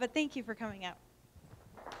 But thank you for coming out.